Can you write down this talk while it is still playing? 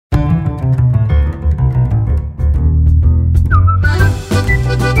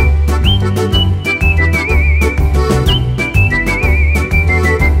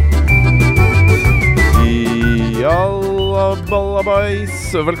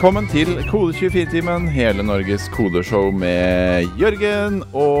Hallais, velkommen til Kode 24-timen, hele Norges kodeshow med Jørgen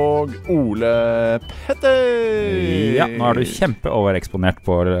og Ole Petter. Ja, nå er du kjempeovereksponert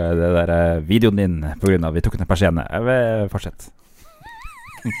på det der videoen din på grunn av vi tok ned persene. Fortsett.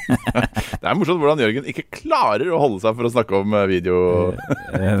 Det er morsomt hvordan Jørgen ikke klarer å holde seg for å snakke om video.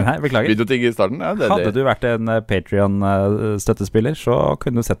 Nei, beklager. Videoting i starten. Ja, Hadde du vært en Patreon-støttespiller, så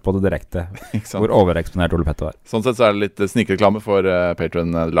kunne du sett på det direkte hvor overeksponert Ole Petter var. Sånn sett så er det litt snikreklame for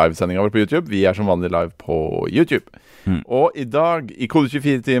Patreon-livesendingen vår på YouTube. Vi er som vanlig live på YouTube. Og i dag, i Kode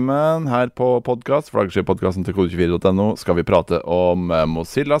 24-timen, her på podcast, flaggskip-podcasten til kode24.no, skal vi prate om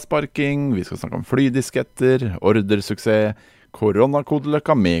Mozilla-sparking, vi skal snakke om flydisketter, ordersuksess,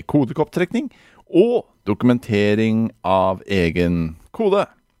 Kodeløkka med kodekopptrekning og dokumentering av egen kode.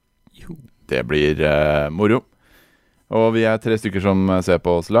 Det blir moro. Og vi er 3 stykker som ser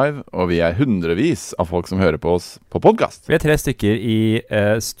på oss live, og vi er hundrevis av folk som hører på oss på podcast. Vi er 3 stykker i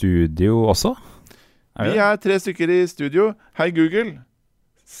studio også. Vi er 3 stykker i studio. Hei Google,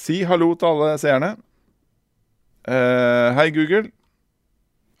 si hallo til alle seerne. Hei Google.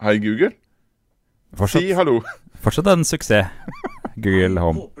 Hei Google. Fortsatt. Si hallo. Fortsatt en suksess, Google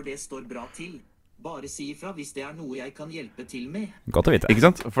Home. Håper det står bra til. Bare si ifra hvis det er noe jeg kan hjelpe til med. Godt å vite. Ikke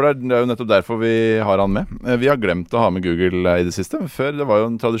sant? For det er jo nettopp derfor vi har han med. Vi har glemt å ha med Google i det siste. Før det var jo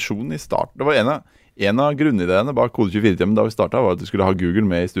en tradisjon i start. Det var en av grunnideene bak Kode 24-timen da vi startet, var at vi skulle ha Google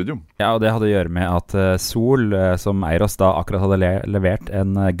med i studio. Ja, og det hadde å gjøre med at Sol, som eier oss da, akkurat hadde levert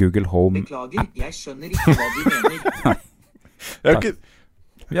en Google Home. Beklager, jeg skjønner ikke hva du mener.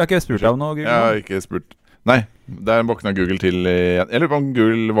 Vi har ikke spurt deg om noe, Google. Jeg har ikke spurt. Nei, der våkner Google til igjen. Jeg lurer på om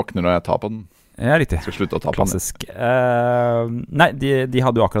Google våkner når jeg tar på den. Ja, riktig. Skal slutte å ta på Klassisk. Nei, de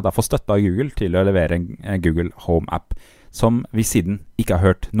hadde jo akkurat da fått støtte av Google til å levere en Google Home-app, som vi siden ikke har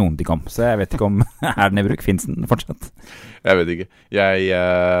hørt noen ting om. Så jeg vet ikke om er den i bruk, finnes den fortsatt? Jeg vet ikke.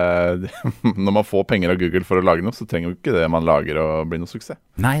 Når man får penger av Google for å lage noe, så trenger jo ikke det man lager å bli noe suksess.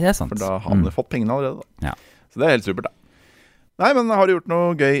 Nei, det er sant. For da har man fått pengene allerede da. Ja. Så det er helt supert da. Nei, men har du gjort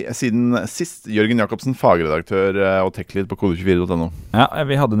noe gøy siden sist? Jørgen Jakobsen, fagredaktør og tech-lead på kode24.no. Ja,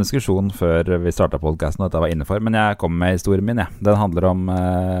 vi hadde en diskusjon før vi startet podcasten, og dette var innenfor, men jeg kom med historien min, ja. Den handler om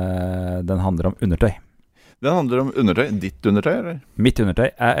undertøy. Den handler om undertøy? Ditt undertøy, eller? Mitt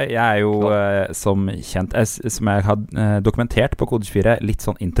undertøy. Jeg er jo som kjent, som jeg har dokumentert på Kode24, litt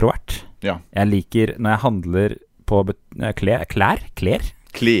sånn introvert. Ja. Jeg liker, når jeg handler på klær, kleder.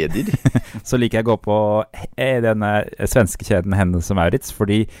 Så liker jeg å gå på denne svenske kjeden Hennes og Maurits, og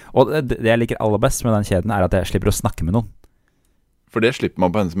det jeg liker aller best med den kjeden er at jeg slipper å snakke med noen. For det slipper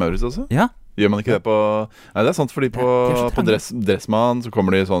man på Hennes og Maurits også? Ja. Gjør man ikke det på... Nei, det er sant, fordi på Dressmann så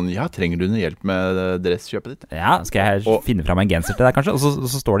kommer de sånn, ja, trenger du noe hjelp med dresskjøpet ditt? Ja, skal jeg finne frem en genser til deg kanskje?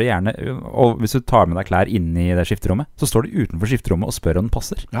 Og så står det gjerne, og hvis du tar med deg klær inne i det skifterommet, så står det utenfor skifterommet og spør om den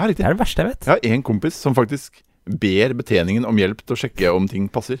passer. Ja, riktig. Det er det verste jeg vet. Jeg har en kompis som faktisk ber betjeningen om hjelp til å sjekke om ting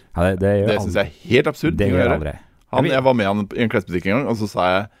passer. Ja, det synes jeg er helt absurd. Det gjør jeg aldri. Jeg var med han i en klesbutikk en gang, og så sa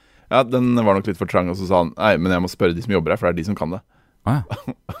jeg, ja, den var nok litt for trang, og så sa han, nei, men jeg må spørre de som jobber her, for det er de som kan det. Ah, ja.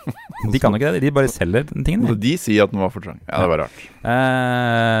 De kan jo ikke det, de bare selger den tingen. Så de sier at den var for trang. Ja, det var rart.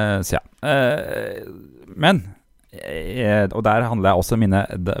 Så ja. Men, og der handler jeg også om mine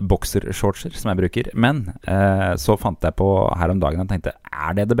boxershortser som jeg bruker, men så fant jeg på her om dagen og tenkte,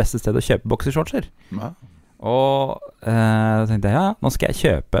 er det det beste stedet å kjøpe boxershortser? Ja. Og da tenkte jeg, ja, nå skal jeg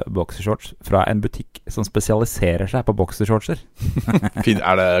kjøpe boxershorts fra en butikk som spesialiserer seg på boxershortser.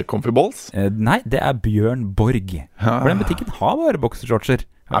 Er det Comfy Balls? Nei, det er Bjørn Borg. For den butikken har bare boxershortser.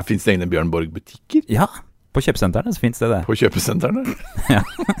 Ja, finnes det egne Bjørn Borg-butikker? Ja, på kjøpesentrene så finnes det. På kjøpesentrene? Ja.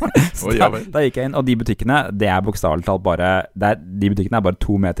 Så da gikk jeg inn, og de butikkene, det er bokstavelig talt bare, de butikkene er bare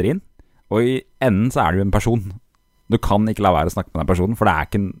 2 meter inn, og i enden så er det jo en person. Du kan ikke la være å snakke med den personen, for det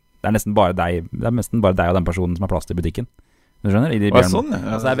er nesten bare deg og den personen som har plass til butikken. Du skjønner? Sånn, ja.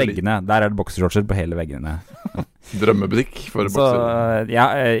 Og så er veggene, der er det boxershortser på hele veggene. Drømmebutikk for bokser. Så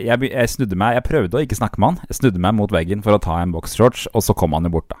jeg snudde meg, jeg prøvde å ikke snakke med han. Jeg snudde meg mot veggen for å ta en boxershorts, og så kom han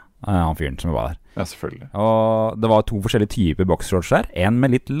jo bort da, han fyren som var der. Ja, selvfølgelig. Og det var 2 forskjellige typer boxershorts der, en med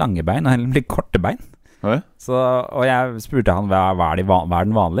litt lange bein og en med litt korte bein. Så, og jeg spurte han, hva er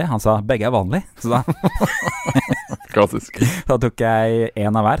den vanlige? Han sa, begge er vanlige. Så da klassisk. Da tok jeg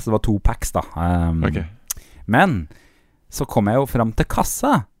en av hver, så det var 2 packs da. Okay. Men så kom jeg jo frem til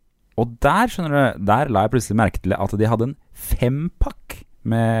kassa, og der, skjønner du, der la jeg plutselig merke til at de hadde en 5-pakk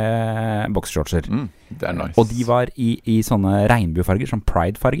med boxershortser. Det er nice. Og de var i sånne regnbuefarger, som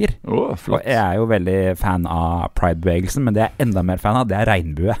Pride-farger. Flott. Og jeg er jo veldig fan av Pride-bevegelsen, men det jeg er enda mer fan av, det er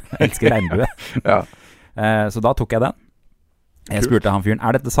regnbue. Jeg elsker regnbue. Ja. Så da tok jeg den. Jeg spurte han fyren,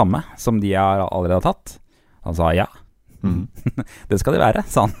 er dette det samme som de har allerede tatt? Han sa ja, Det skal de være,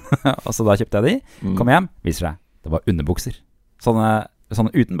 sa han. Og så da kjøpte jeg de, kom hjem, viser seg, det var underbukser.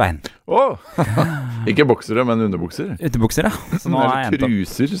 Sånne uten bein. Ikke boksere, men underbukser. Underbukser, ja. Så nå har jeg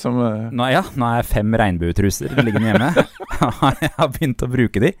truser som... Nå er jeg 5 regnbue-truser liggende hjemme. Jeg har begynt å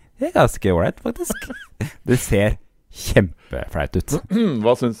bruke de. Det er ganske ålreit, faktisk. Det ser kjempeflaut ut.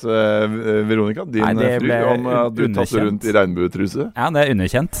 Hva synes Veronica, din fru, om at du tatt rundt i regnbue-truse? Ja, det er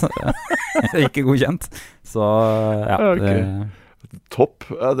underkjent. Ikke godkjent. Så, ja. Okay. Topp.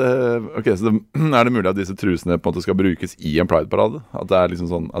 Så er det mulig at disse trusene på en måte skal brukes i en Pride-parade? At det er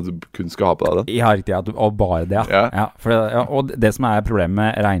liksom sånn at du kun skal ha på deg det? Ja, riktig. Og bare det, ja. Og det som er problemet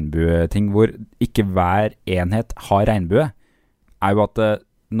med regnbue-ting, hvor ikke hver enhet har regnbue, er jo at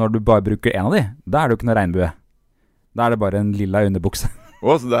når du bare bruker en av de, da er det jo ikke noe regnbue. Da er det bare en lilla underbukse.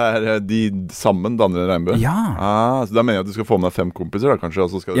 Så det er de sammen danner en regnbue? Ja. Så da mener jeg at du skal få med deg 5 kompiser da, kanskje,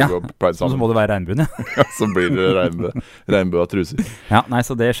 og så skal du gå på Pride sammen. Så må det være regnbuen, ja. Så blir det regnbue av truser. Ja, nei,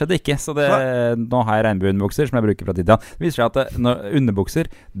 så det skjedde ikke. Så nå har jeg regnbue-underbukser som jeg bruker fra tid til. Det viser seg at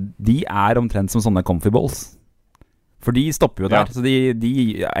underbukser, de er omtrent som sånne comfy balls. For de stopper jo der, så de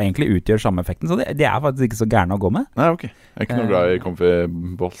egentlig utgjør samme effekten, så de er faktisk ikke så gærne å gå med. Nei, ok. Jeg er ikke noe glad i comfy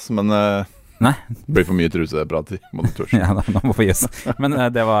balls, men... Nei. Det blir for mye truseprat i monitors. Ja, nå må vi gjøres. Men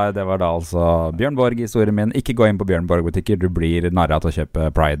det var da altså Bjørn Borg-historien min. Ikke gå inn på Bjørn Borg-butikker, du blir narret til å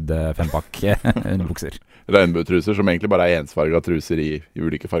kjøpe Pride 5-pakk underbukser. Regnbue-truser som egentlig bare er ensfarget truser i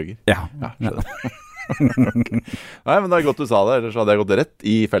ulike farger. Ja. Skjønner. Nei, men det er godt du sa det, ellers hadde jeg gått rett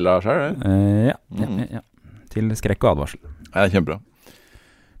i fella selv. Ja. Til skrekk og advarsel. Ja, kjempebra.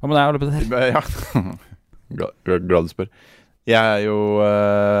 Hva med deg, Ole Petter? Ja, glad du spør. Jeg er jo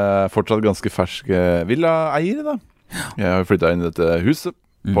fortsatt ganske fersk villaeier da. Jeg har flyttet inn i dette huset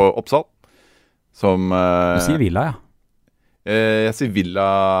på Oppsal som... Du sier villa, ja. Jeg sier villa...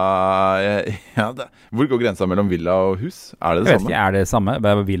 Hvor går grensen mellom villa og hus? Er det det samme? Jeg vet ikke, er det samme?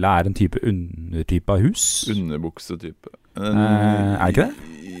 Villa er en undertype av hus? Underbuksetype. Er det ikke det?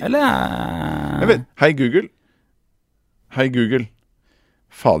 Eller... Jeg vet. Hei Google.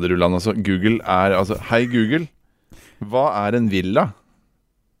 Faderullan, altså. Google er... Hei Google. Hva er en villa?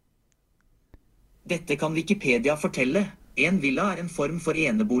 Dette kan Wikipedia fortelle. En villa er en form for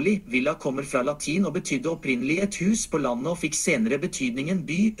enebolig. Villa kommer fra latin og betydde opprinnelig et hus på landet og fikk senere betydningen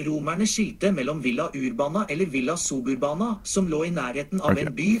by. Romerne skilte mellom villa urbana eller villa suburbana, som lå i nærheten av en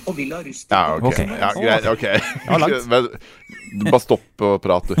by, og villa rustica. Ja, greit, ok. Bare stopp og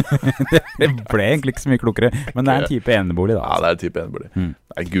prat, du. Det ble egentlig ikke så mye klokere, men det er en type enebolig da. Ja, det er en type enebolig.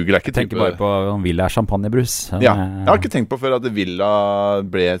 Nei, Google er ikke tenker bare på om villa er champagnebrus. Ja, jeg har ikke tenkt på før at villa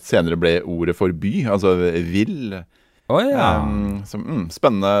senere ble ordet for by, altså vill.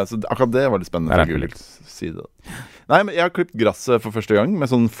 Spennende. Så akkurat det var litt spennende fra Googles side. Nei, men jeg har klippet gresset for første gang med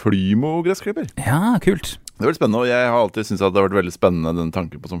sånn Flymo-gressklipper. Ja, kult. Det var veldig spennende, og jeg har alltid syntes at det har vært veldig spennende den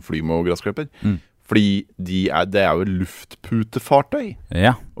tanken på sånn Flymo-gressklipper. Fordi det er jo luftputefartøy.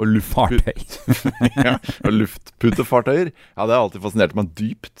 Ja, og luftputefartøyer. Ja, det har alltid fascinert meg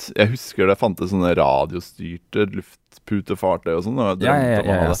dypt. Jeg husker det fantes sånne radiostyrte luftputefartøy og sånn.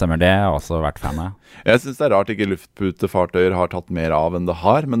 Ja, stemmer. Det har jeg også vært fan av. Jeg synes det er rart ikke luftputefartøyer har tatt mer av enn det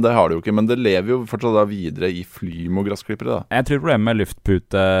har, men det har det jo ikke. Men det lever jo fortsatt da videre i Flymo-gressklippere da. Jeg tror problemet med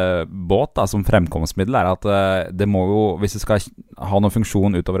luftputebåt da, som fremkomstmiddel er at det må jo, hvis det skal ha noen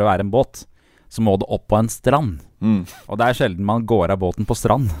funksjon utover å være en båt, så må det opp på en strand. Og det er sjelden man går av båten på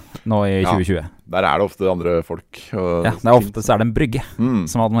strand nå i 2020. Der er det ofte andre folk. Ja, det er ofte så er det en brygge,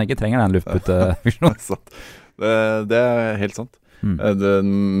 som at man ikke trenger den luftputefunksjonen. Det er helt sant. Det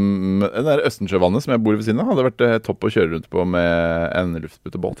der Østensjøvannet som jeg bor ved siden av hadde vært topp å kjøre rundt på med en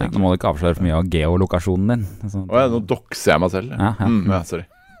luftputebåt. Nå må du ikke avsløre for mye av geolokasjonen din. Nå dokser jeg meg selv. Sorry.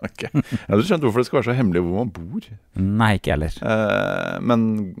 Okay. Jeg hadde skjønt hvorfor det skal være så hemmelig hvor man bor. Nei, ikke heller. Men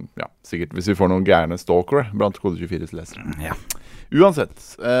ja, sikkert hvis vi får noen gærne stalkere blant Kode24s lesere. Ja. Uansett,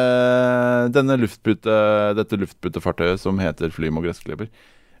 dette luftputefartøyet som heter Flymo-gressklipper,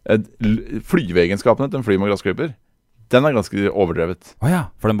 flyveegenskapene til en Flymo-gressklipper, den er ganske overdrevet.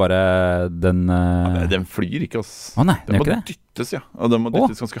 For den bare den flyr ikke, ass. Nei, den må dyttes, og den må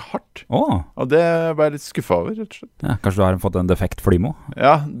dyttes ganske hardt. Og det ble jeg litt skuffet over, rett og slett. Ja, kanskje du har fått en defekt Flymo?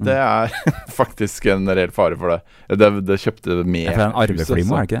 Ja, det er faktisk en reell fare for det. Det kjøpte med for det er en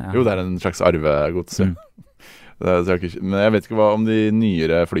arveflymo, er det ikke det? Jo, det er en slags arvegods. Men jeg vet ikke om de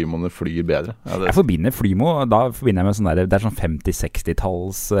nyere flymoene flyr bedre. Jeg forbinder Flymo, da forbinder jeg med sånn der, det er sånn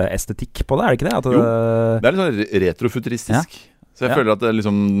 50-60-talls estetikk på det, er det ikke det? Jo, det er litt sånn retrofuturistisk. Så jeg føler at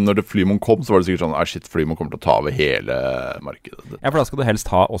liksom, når det Flymoen kom, så var det sikkert sånn shit, Flymoen kommer til å ta over hele markedet. Ja, for da skal du helst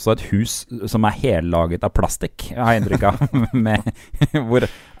ha også et hus som hellaget av plastikk, jeg har inntrykk av, hvor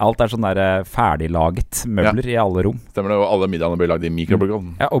alt sånn der ferdiglaget møbler i alle rom. Stemmer det, og alle middagene blir lagd i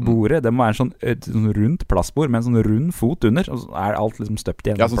mikrobølgeovn. Ja, og bordet, det må være et sånn rundt plastbord med en sånn rund fot under, og så alt liksom støpt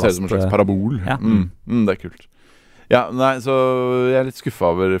i en plast. Ja, som ser ut som en slags parabol. Ja. Det kult. Ja, nei, så jeg litt skuffet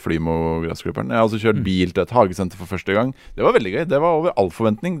over Flymo-grassklipperen. Jeg har også kjørt bil til et hagesenter for første gang. Det var veldig gøy, det var over all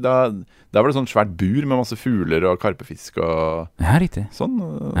forventning. Der var det sånn svært bur med masse fugler og karpefisk og... Ja, riktig. Sånn.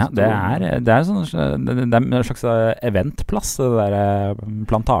 Ja, det er en slags eventplass, det der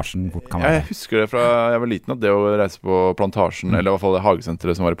plantasjen kan være. Ja, jeg husker det fra jeg var liten, at det å reise på plantasjen, eller i hvert fall det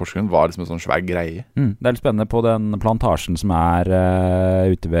hagesenteret som var i Porsgrunn, var liksom en sånn svær greie. Det litt spennende på den plantasjen som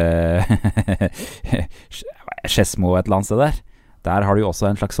ute ved... Skedsmo et eller annet sted der. Der har du jo også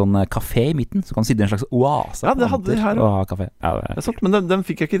en slags sånn kafé i midten, så kan du sitte i en slags oase. Ja, det hadde de her og ha kafé. Ja, det er sant, men den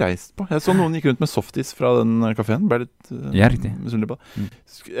fikk jeg ikke reist på. Jeg så noen gikk rundt med softis fra den kaféen. Ble litt misunnelig på det.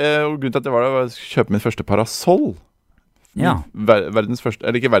 Og grunnen til at jeg var der, var å kjøpe min første parasoll. Ja. Verdens første,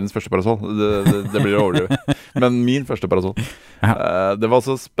 eller ikke verdens første parasoll, det blir overdrevet. Men min første parasoll. Ja. Det var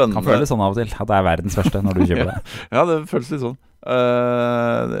så spennende. Kan føles sånn av og til, at det er verdens første når du kjøper det. Ja, det føles litt sånn.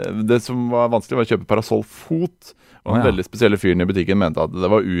 Det som var vanskelig var å kjøpe parasollfot. Og den veldig spesielle fyren i butikken mente at det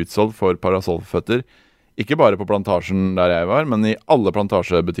var utsolgt for parasollføtter. Ikke bare på plantasjen der jeg var, men i alle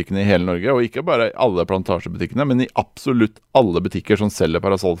plantasjebutikkene i hele Norge. Og ikke bare i alle plantasjebutikkene, men i absolutt alle butikker som selger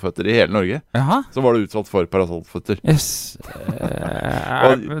parasollføtter i hele Norge. Jaha. Så var det utsolgt for parasollføtter. Yes.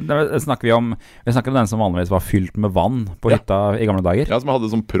 Snakker vi om den som vanligvis var fylt med vann på hytta i gamle dager? Ja, som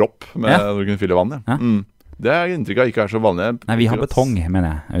hadde sånn propp med hvor du kunne fylle vann. Ja. Det er inntrykk av ikke så vanlig. Nei, vi har betong,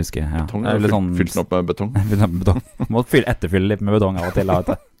 mener jeg husker. Ja. Betong, fylt den opp med betong. Må etterfylle litt med betong av og til.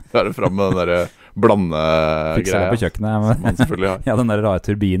 Da er det frem med den der blandegreia. Fikser det på kjøkkenet. Som man selvfølgelig har. Ja, den der rare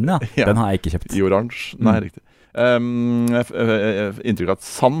turbinen, den har jeg ikke kjøpt. I oransje. Nei, riktig. Inntrykk av at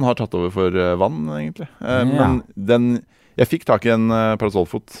sand har tatt over for vann, egentlig. Men jeg fikk tak i en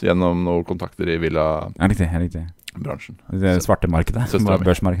parasollfot gjennom noen kontakter i villa-bransjen. Det svarte markedet.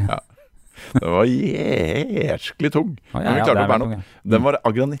 Børsmarkedet. Ja. Den var jæsklig tung. Men vi klarte å bære den. Den var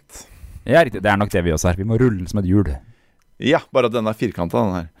av granitt. Ja, riktig. Det er nok det vi også er. Vi må rulle den som et hjul. Ja, bare at den er firkantet,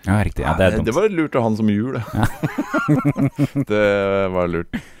 den her. Ja, riktig. Ja, det var lurt å ha den som hjul. Ja. Det var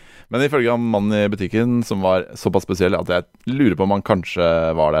lurt. Men ifølge mannen i butikken, som var såpass spesiell at jeg lurer på om han kanskje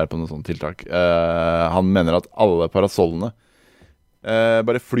var der på noe sånt tiltak. Han mener at alle parasollene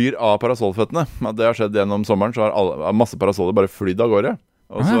bare flyr av parasollføttene. At det har skjedd gjennom sommeren, så har masse parasoller bare flydd av gårde.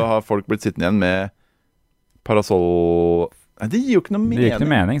 Og så har folk blitt sittende igjen med parasoll... Nei, det gir jo ikke noe mening. Det gir ikke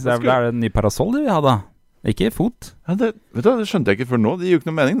noe mening, så er det en ny parasoll det vi har da. Ikke fot. Ja, det skjønte jeg ikke før nå. Det gir jo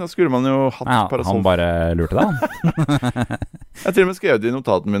ikke noe mening. Da skulle man jo hatt parasoll. Han bare lurte deg, han. Jeg til og med skrev det i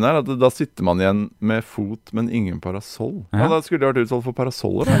notatene mine her, at da sitter man igjen med fot, men ingen parasoll. Ja, da skulle det vært utsolgt for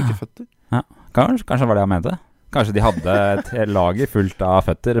parasoller, da, ikke føtter. Ja, kanskje var det han mente. Kanskje de hadde et lager fullt av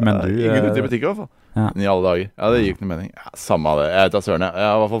føtter, men du... Ingen ute i butikken i hvert fall. Ja. I alle dager. Ja, det gikk noe mening. Ja, samme av det. Jeg tar søren. Jeg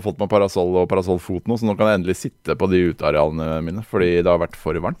har i hvert fall fått meg parasoll og parasollfot nå, så nå kan jeg endelig sitte på de utearealene mine, fordi det har vært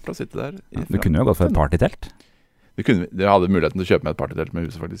for varmt å sitte der. Du kunne jo gått for et partytelt. Jeg hadde muligheten til å kjøpe meg et partytelt med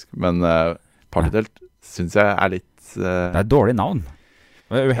huset, faktisk. Men partytelt synes jeg er litt... Det er et dårlig navn.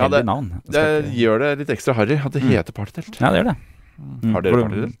 Uheldig navn. Det gjør det litt ekstra harry at det heter partytelt. Ja, det gjør det. Har dere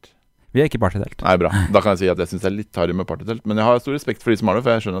partytelt? Vi er ikke partytelt. Nei, bra. Da kan jeg si at jeg synes det er litt harry med partytelt, men jeg har stor respekt for de som har det,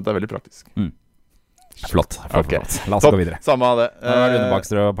 for jeg skjønner at det er veldig praktisk. Flott. Okay. La oss gå videre. Samme av det. Nå er det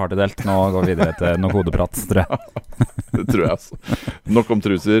Underbakster og partydelt. Nå går vi videre til noe kodeprat, tror jeg. Det tror jeg altså. Nok om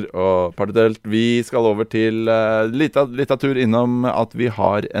truser og partydelt. Vi skal over til litt tur innom at vi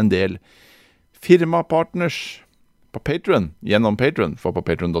har en del firmapartners på Patreon, gjennom Patreon. For på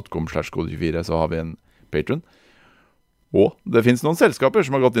patreon.com/kode24 så har vi en Patreon. Og det finnes noen selskaper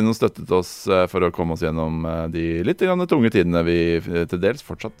som har gått inn og støttet oss for å komme oss gjennom de litt tunge tidene vi til dels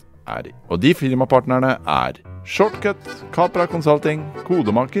fortsatt er i. Og de firmapartnerne er Shortcut, Capra Consulting,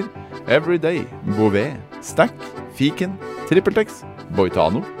 Kodemaker, Everyday, Bouvet, Stack, Fiken, TrippelTex,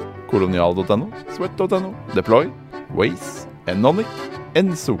 Boitano, Kolonial.no, Sweat.no, Deploy, Waze, Enonic,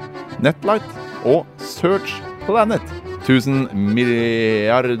 Enso, Netlight og Search Planet. 1000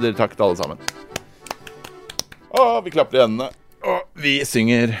 milliarder takk til alle sammen. Og vi klapper i hendene, og vi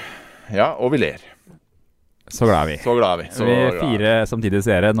synger, ja, og vi ler. Så glad er vi. Så glad er vi. Vi er 4 samtidig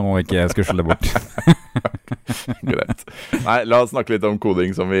seere, nå må vi ikke skusle det bort. Greit. Nei, la oss snakke litt om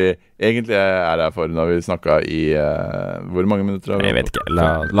koding, som vi egentlig er her for når vi snakket i, hvor mange minutter? Jeg vet ikke,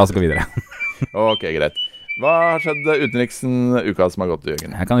 la oss gå videre. Ok, greit. Hva har skjedd utenriksen uka som har gått,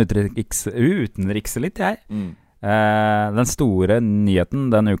 Jørgen? Jeg kan utenrikse litt, jeg. Den store nyheten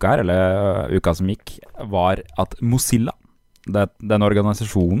denne uka her, eller uka som gikk, var at Mozilla, den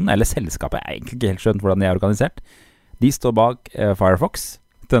organisasjonen, eller selskapet, jeg har egentlig ikke helt skjønt hvordan de er organisert, de står bak Firefox,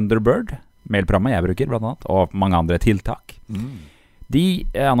 Thunderbird, mailprogrammet jeg bruker blant annet, og mange andre tiltak. De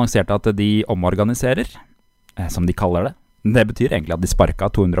annonserte at de omorganiserer, som de kaller det. Det betyr egentlig at de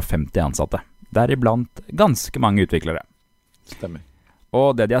sparket 250 ansatte. Deriblant ganske mange utviklere. Stemmer.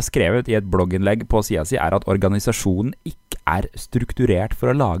 Og det de har skrevet i et blogginnlegg på siden sin er at organisasjonen ikke er strukturert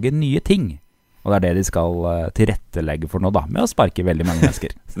for å lage nye ting. Og det er det de skal tilrettelegge for nå da, med å sparke veldig mange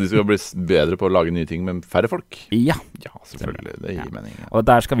mennesker. Så de skal bli bedre på å lage nye ting med færre folk? Ja. Ja, selvfølgelig. Det gir mening. Ja. Og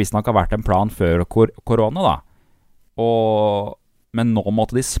der skal visstnok ha vært en plan før korona da. Men nå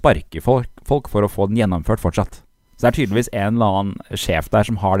måtte de sparke folk for å få den gjennomført fortsatt. Så det er tydeligvis en eller annen sjef der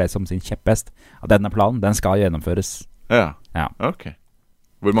som har det som sin kjepphest. At denne planen, den skal gjennomføres. Ja. Ok.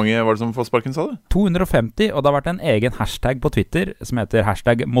 Hvor mange var det som får sparken, sa du? 250, og det har vært en egen hashtag på Twitter som heter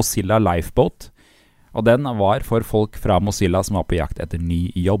hashtag Mozilla Lifeboat. Og den var for folk fra Mozilla som var på jakt etter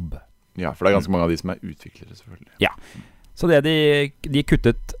ny jobb. Ja, for det er ganske mange av de som er utviklere, selvfølgelig. Ja, så det de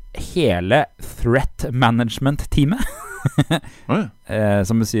kuttet hele threat management-teamet.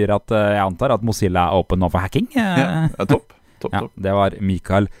 Som betyr at jeg antar at Mozilla er open nå for hacking. Topp. Det var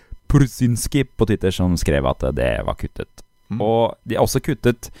Mikael Pruszinski på Twitter som skrev at det var kuttet. Og de har også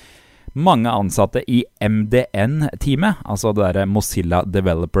kuttet mange ansatte i MDN-teamet, altså det der Mozilla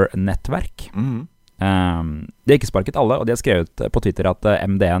Developer Nettverk. De har ikke sparket alle, og de har skrevet på Twitter at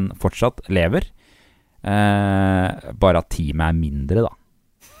MDN fortsatt lever, bare at teamet er mindre da.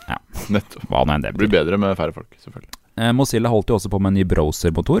 Ja, nettopp. Hva nå enn det blir bedre med færre folk, selvfølgelig. Mozilla holdt jo også på med en ny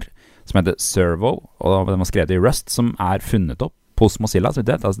browsermotor som heter Servo, og den var skrevet i Rust, som er funnet opp hos Mozilla, så vidt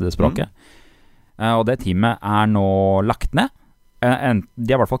jeg vet, altså det språket. Og det teamet er nå lagt ned. De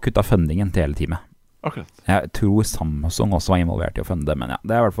har i hvert fall kuttet fundingen til hele teamet. Akkurat. Jeg tror Samsung også var involvert i å funde, men ja,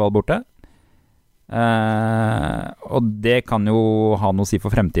 det er i hvert fall borte. Og det kan jo ha noe å si for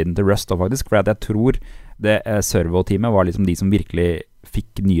fremtiden til Rust faktisk, for jeg tror det Servo-teamet var liksom de som virkelig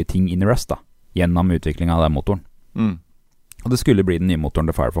fikk nye ting inn i Rust da, gjennom utviklingen av den motoren. Og det skulle bli den nye motoren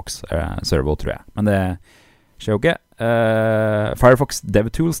til Firefox, Servo tror jeg, men det skjer jo ikke. Firefox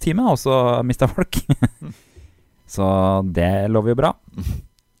DevTools-teamet har også mistet folk. Så det lover jo bra.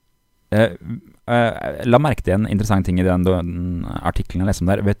 La merke til en interessant ting i den artikkelen jeg leste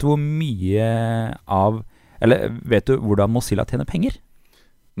om der. Vet du hvor mye eller vet du hvordan Mozilla tjener penger?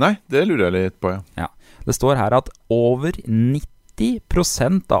 Nei, det lurer jeg litt på, ja. Det står her at over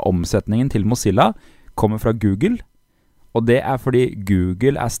 90% av omsetningen til Mozilla kommer fra Google, og det er fordi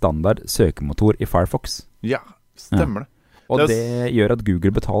Google er standard søkemotor i Firefox. Ja, stemmer det. Og det gjør at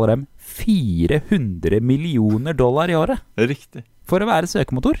Google betaler dem $400 millioner i året. Riktig. For å være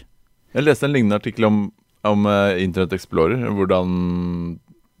søkemotor. Jeg leste en lignende artikkel om Internet Explorer, eller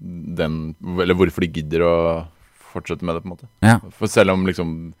hvorfor de gidder å fortsette med det på en måte. Ja. For selv om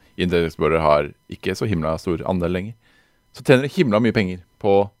liksom Internet Explorer har ikke så himla stor andel lenger, så tjener de himla mye penger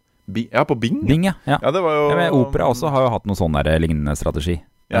på Bing. Bing, ja. Ja, det var jo... Opera også har jo hatt noe sånn der lignende strategi.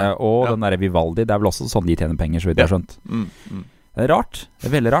 Og den der Vivaldi, det er vel også sånn de tjener penger, så vidt jeg har skjønt. Det er rart, det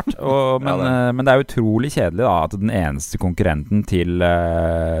er veldig rart, men det er utrolig kjedelig da, at den eneste konkurrenten til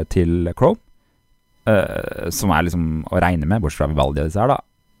Chrome, som er liksom å regne med, bortsett fra Vivaldi disse her da,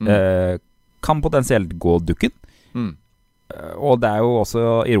 kan potensielt gå dukken. Og det er jo også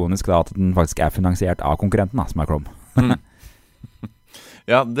ironisk da, at den faktisk er finansiert av konkurrenten da, som er Chrome.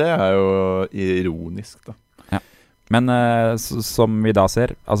 Ja, det er jo ironisk da. Men som vi da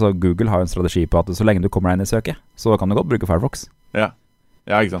ser, altså Google har jo en strategi på at så lenge du kommer deg inn i søket, så kan du godt bruke Firefox. Ja,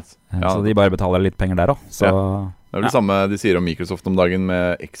 ikke sant. Ja. Så de bare betaler litt penger der også. Så, det er vel det samme de sier om Microsoft om dagen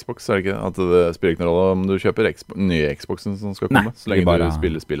med Xbox, er det ikke? At det spiller ikke noen rolle om du kjøper nye Xboxen som skal komme, så lenge du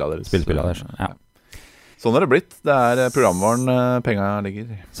spiller spill av deres. Spill av deres, ja. Sånn er det blitt. Det er programvaren penga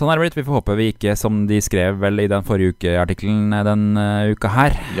ligger. Sånn er det blitt. Vi får håpe vi ikke, som de skrev vel i den forrige uke-artikkelen den uka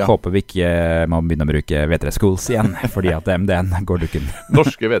her, håper vi ikke må begynne å bruke V3 Schools igjen, fordi at MDN går dukken.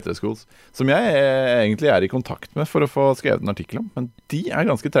 Norske V3 Schools, som jeg egentlig er i kontakt med for å få skrevet en artikkel om, men de er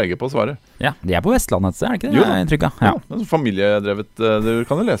ganske trege på å svare. Ja, de er på Vestlandet, er det ikke det? Jo, inntrykk av. Ja, det er familiedrevet. Du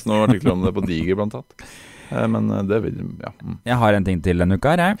kan jo lese noen artikler om det på Diger blant annet. Men det vil, ja. Jeg har en ting til denne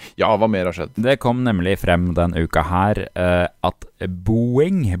uka her, jeg. Ja, hva mer har skjedd? Det kom nemlig frem den uka her at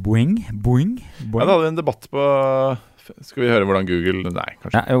Boeing. Ja, da hadde vi en debatt på... Skal vi høre hvordan Google... Nei,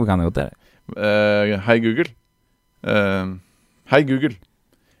 kanskje. Ja, jo, kan det godt det. Hei Google. Hei Google.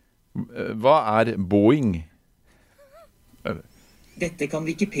 Hva er Boeing? Dette kan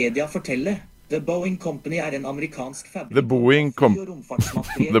Wikipedia fortelle. The Boeing Company en amerikansk fabrikk. The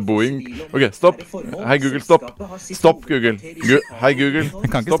Boeing. Ok, stopp. Hei Google, stopp. Stopp Google. Hei Google.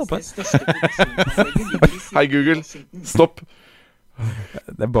 Jeg kan ikke stoppe. Hei Google, stopp.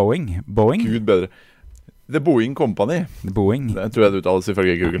 Det Boeing. Gud bedre. The Boeing Company. Det tror jeg det uttales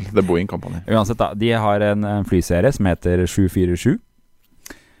ifølge Google. The Boeing Company. Uansett da, de har en flyserie som heter 747,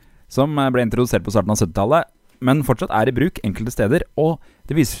 som ble introdusert på starten av 70-tallet, men fortsatt i bruk enkelte steder, og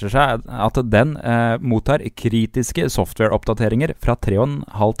det viser seg at den mottar kritiske softwareoppdateringer fra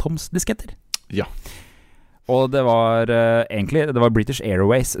 3,5 toms disketter. Ja. Og det var det var British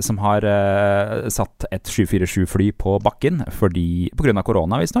Airways som har satt et 747-fly på bakken, fordi, på grunn av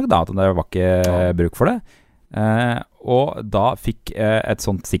korona visstnok da, at det var ikke bruk for det. Og da fikk et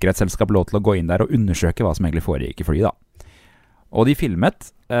sånt sikkerhetsselskap lov til å gå inn der og undersøke hva som egentlig foregikk i flyet da. Og de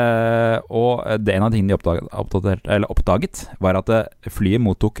filmet, og det en av tingene de oppdaget var at flyet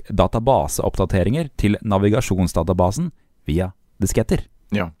mottok databaseoppdateringer til navigasjonsdatabasen via disketter.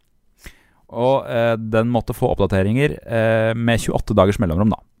 Ja. Og den måtte få oppdateringer med 28 dagers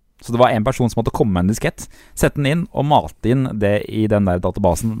mellomrom da. Så det var en person som måtte komme med en diskett, sette den inn og malte inn det i den der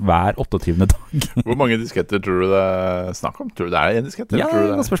databasen hver 28. dag. Hvor mange disketter tror du det snakk om? Tror du det en diskett? Ja,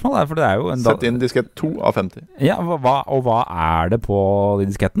 det er spørsmål der, for det jo en sett inn diskett 2 av 50. Ja, og hva det på de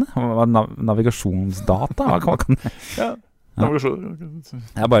diskettene? Navigasjonsdata? Hva kan det? Ja, navigasjon.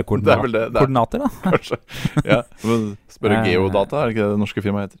 Det bare koordinater da. Kanskje, ja. Men spørre geodata, det ikke det norske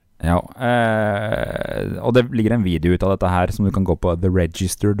firmaet heter? Ja, og det ligger en video ut av dette her som du kan gå på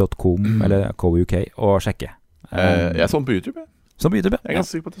theregister.com eller KUK og sjekke. Jeg så den på YouTube, Så på YouTube, Jeg er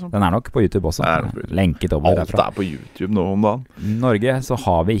ganske sikker på det sånn. Den nok på YouTube også. Lenket over derfra. Alt på YouTube nå om dagen. I Norge så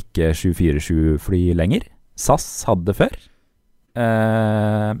har vi ikke 747-fly lenger. SAS hadde det før.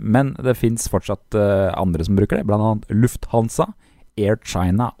 Men det finnes fortsatt andre som bruker det, blant annet Lufthansa, Air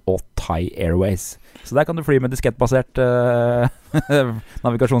China og Thai Airways. Så der kan du fly med diskettbasert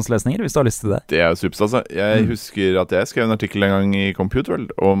navigasjonsløsninger hvis du har lyst til det. Det jo superstas, altså. Jeg husker at jeg skrev en artikkel en gang i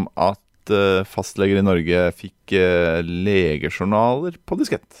Computerworld om at fastleger i Norge fikk legejournaler på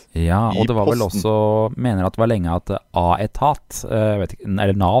diskett. Ja, og det var vel også, mener at det var lenge at A-etat,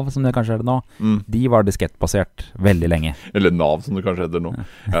 eller NAV som det kanskje det nå, de var diskettbasert veldig lenge. Eller NAV som det kanskje heter nå.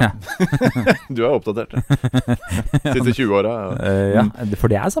 Ja. Du oppdatert siste 20 årene. Ja, for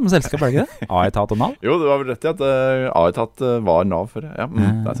det samme selskap, det ikke det? A-etat og NAV? Jo, det var vel rett i at A-etat var NAV før. Ja,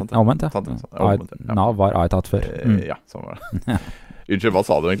 det sant det. Omvendt, ja. NAV var A-etat før. Ja, sånn var det. Unnskyld, hva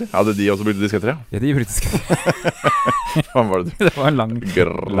sa du egentlig? Hadde de også brukt disketter, ja? Ja, de brukte disketter. Hva var det du? Det var en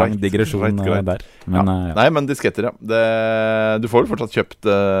lang digresjon der. Men, ja. Nei, men disketter, ja. Du får jo fortsatt kjøpt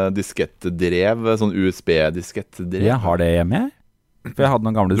diskettdrev, sånn USB-diskettdrev. Jeg har det hjemme, for jeg hadde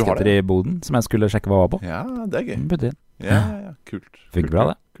noen gamle disketter i boden som jeg skulle sjekke hva var på. Ja, det gøy. Ja, kult. Funker bra,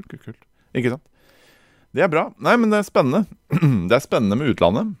 det. Kult. Ikke sant? Det bra. Nei, men det spennende. Det spennende med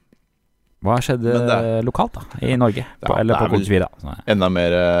utlandet. Hva skjedde lokalt da, i Norge? Eller på Kode 4 da? Enda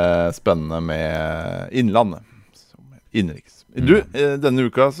mer spennende med innlandet. Innenriks. Du, denne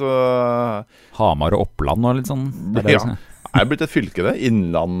uka så Hamar og Oppland og litt sånn. Det blitt et fylke det?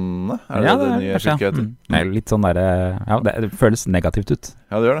 Innlandet? Ja, det nye fylket heter? Litt sånn der, ja, det føles negativt ut.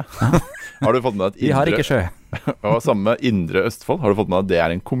 Ja, det gjør det. Har du fått med deg at Vi har ikke sjø. Og samme med Indre Østfold. Har du fått med deg at det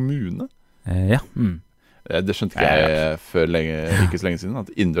en kommune? Ja, Det skjønte ikke jeg før ikke så lenge siden,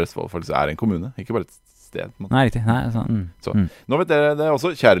 at Indre Østfold faktisk en kommune, ikke bare et sted. Nei, riktig. Nei, Så, nå vet dere det også,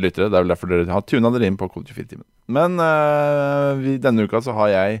 kjære lyttere, det vel derfor dere har tunet dere inn på Kode 24-timen. Men denne uka så har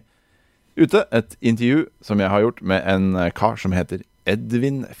jeg ute et intervju som jeg har gjort med en kar som heter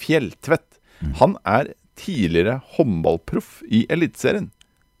Edvin Fjelltvedt. Han tidligere håndballproff i Eliteserien.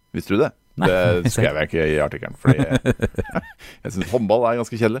 Visste du det? Det skrev jeg ikke i artikkelen, fordi jeg synes håndball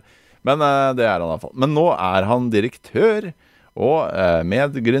ganske kjedelig. Men det han i hvert fall. Men nå han direktør og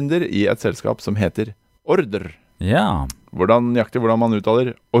medgründer i et selskap som heter Order. Ja. Hvordan man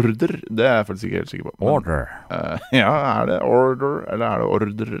uttaler Order, det jeg faktisk ikke helt sikker på. Men, Order. Ja, det Order, eller det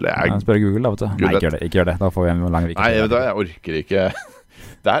Order? Jeg spør Google da, vet du. Nei, ikke gjør det. Da får vi en lang vik. Nei, jeg orker ikke.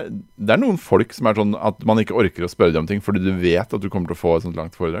 Det noen folk som sånn at man ikke orker å spørre dem om ting, fordi du vet at du kommer til å få et sånt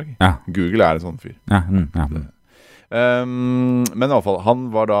langt foredrag. Ja. Google en sånn fyr. Ja, men i alle fall, han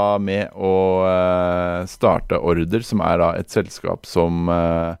var da med å starte Order, som da et selskap som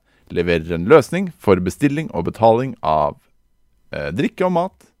leverer en løsning for bestilling og betaling av drikke og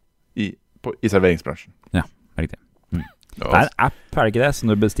mat i serveringsbransjen. Ja, riktig. Det en app, det ikke det,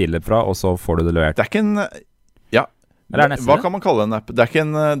 som du bestiller fra, og så får du det levert? Det ikke en... Ja, hva kan man kalle en app? Det ikke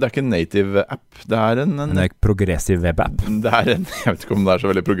en native app. Det en progressiv webapp. Jeg vet ikke om det så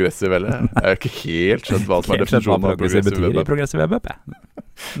veldig progressiv eller. Jeg har ikke helt skjønt hva som definisjonen av progressiv webapp. Progressiv webapp, ja.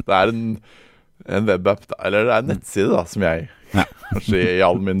 Det En webapp, da. Eller det er en nettside, da, som jeg kanskje i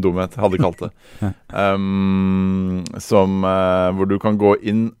all min dumhet hadde kalt det. Hvor du kan gå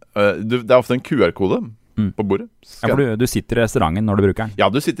inn det er ofte en QR-kode på bordet. Ja, for du sitter i restauranten når du bruker den. Ja,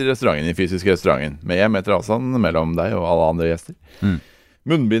 du sitter i restauranten, i fysisk restauranten, med 1 meter avstand mellom deg og alle andre gjester.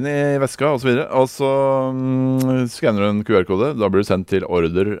 Munnbind i veska, og så videre. Og så skanner du en QR-kode. Da blir du sendt til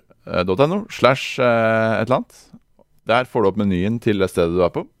order.no / et eller annet. Der får du opp menyen til det stedet du er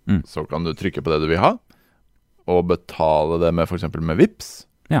på. Så kan du trykke på det du vil ha, og betale det med for eksempel med Vipps.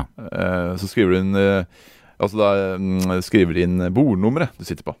 Ja. Så skriver du inn skriver inn bordnummeret du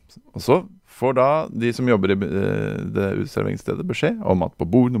sitter på. Og så får da de som jobber i det utserveringsstedet beskjed om at på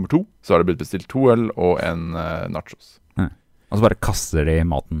bord nummer 2 så har det blitt bestilt 2 øl og en nachos. Og så bare kaster de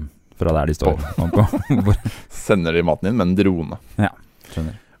maten fra der de står. Sender de maten inn med en drone. Ja,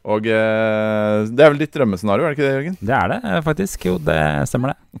 skjønner. Og det er vel ditt drømmescenario, er det ikke det, Jørgen? Det er det faktisk, jo, det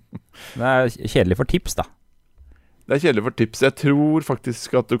stemmer det. Det er kjedelig for tips, da. Det er kjedelig for tips. Jeg tror faktisk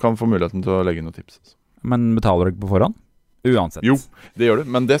at du kan få muligheten til å legge noen tips. Men betaler du ikke på forhånd? Uansett. Jo, det gjør du,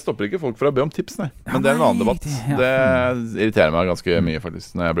 men det stopper ikke folk fra å be om tips, nei. Men det er en annen debatt. Det irriterer meg ganske mye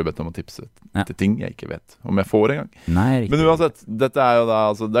faktisk når jeg blir bedt om å tipse til ting jeg ikke vet om jeg får en gang. Nei, riktig. Men uansett, dette er jo da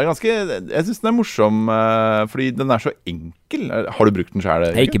det er ganske, jeg synes den er morsom fordi den er så enkel. Har du brukt den selv?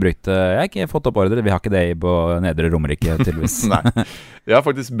 Jeg har ikke brukt det. Jeg har ikke fått opp ordre. Vi har ikke det på Nedre Romerike, tydeligvis. Nei, jeg har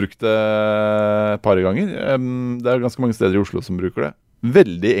faktisk brukt det et par ganger. Det er ganske mange steder i Oslo som bruker det.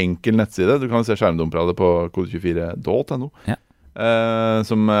 Veldig enkel nettside. Du kan se skjermdumper av det på kode24.no. Ja.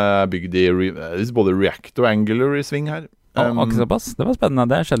 Som er bygd i både React og Angular i sving her. Akkurat såpass. Det var spennende.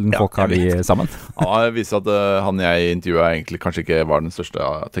 Det er sjelden folk har de sammen. Ja, det viser at han jeg intervjuet egentlig kanskje ikke var den største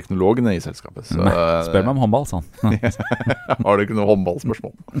teknologene i selskapet. Så, spør meg om håndball, sånn. Har du ikke noe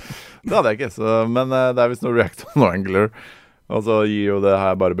håndballspørsmål? Det hadde jeg ikke, men det er visst noe React og noe Angular. Og så gir jo det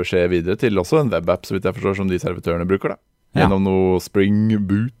her bare beskjed videre til også en webapp, så vidt jeg forstår, som de servitørene bruker da. Gjennom noe Spring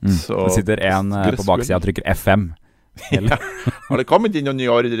Boot. Det sitter en på baksida og trykker FM. Har det kommet inn noen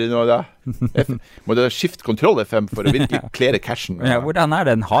nye ordre nå da? Må du skifte kontroll FM for å virkelig klere cashen? Ja, hvordan er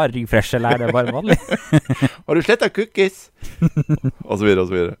den? Har refresh, eller er det bare vanlig? Har du slettet cookies? Og så videre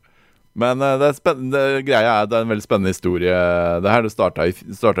og så videre. Men det greia er at det er en veldig spennende historie. Det her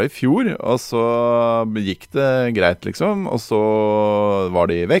startet i fjor, og så gikk det greit liksom. Og så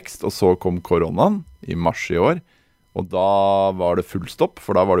var det i vekst, og så kom koronaen i mars i år. Og da var det full stopp,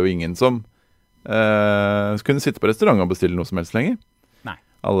 for da var det jo ingen som kunne sitte på restaurant og bestille noe som helst lenger. Nei.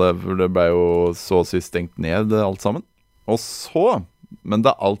 For det ble jo så å si stengt ned alt sammen. Og så, men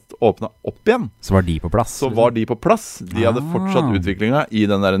da alt åpnet opp igjen, så var de på plass. De hadde fortsatt utviklingen i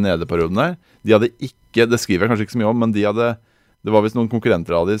den der nedeperioden her. De hadde ikke, det skriver jeg kanskje ikke så mye om, men det var visst noen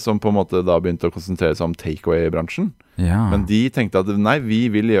konkurrenter av de som på en måte da begynte å konsentrere seg om takeaway-bransjen. Ja. Men de tenkte at nei,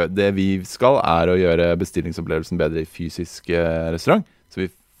 det vi skal er å gjøre bestillingsopplevelsen bedre i fysisk restaurant. Så vi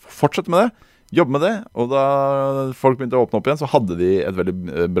fortsetter med det, jobber med det, og da folk begynte å åpne opp igjen, så hadde de et veldig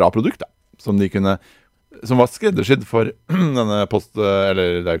bra produkt da, som var skreddersydd for denne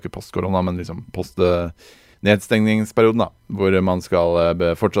eller det er jo ikke post-korona, men liksom post-nedstengningsperioden da, hvor man skal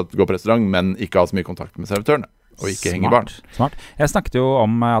fortsatt gå på restaurant, men ikke ha så mye kontakt med servitørene. Og ikke henge barn. Smart. Jeg snakket jo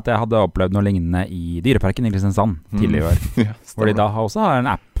om at jeg hadde opplevd noe lignende i Dyreparken i Kristiansand tidligere i år. Hvor de da også har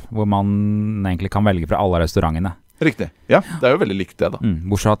en app hvor man egentlig kan velge fra alle restaurantene. Riktig. Ja, det er jo veldig likt det da.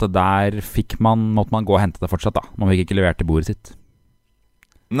 Bortsett at der måtte man gå og hente det fortsatt da. Man fikk ikke levert til bordet sitt.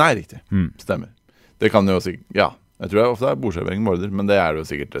 Nei, riktig. Stemmer. Det kan jo sikkert, ja. Jeg tror det ofte er bordservering med order, men det er jo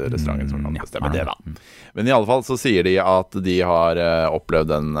sikkert restauranten som kan bestemme det da. Men i alle fall så sier de at de har opplevd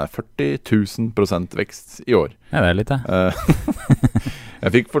en 40 000% vekst i år. Ja, det er litt det.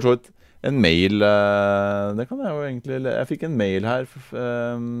 Jeg fikk for så vidt en mail, det kan jeg jo egentlig, jeg fikk en mail her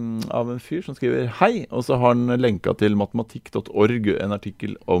av en fyr som skriver hei, og så har han lenket til matematikk.org en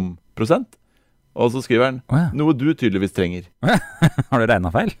artikkel om prosent, og så skriver han noe du tydeligvis trenger. Har du regnet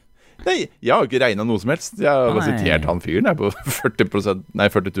feil? Nei, jeg har ikke regnet noe som helst. Jeg har sitert han fyren på 40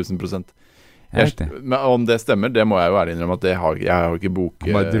 000%. Men om det stemmer, det må jeg jo ærlig innrømme at jeg har ikke bok.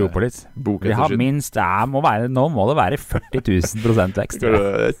 Bare dro på litt. Vi har minst, nå må det være 40 000% vekst.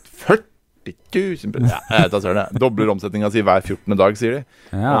 40 000%? Ja, jeg tar søren. Dobler omsetningen sin hver 14. dag, sier de.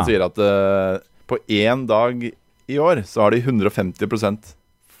 Han sier at på en dag i år så har de 150%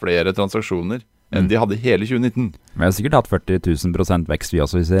 flere transaksjoner enn de hadde hele 2019. Vi har sikkert hatt 40 000% vekst vi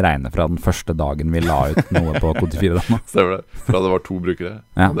også, hvis vi regner fra den første dagen vi la ut noe på Kode4 da. Stemmer det. Fra det var 2 brukere,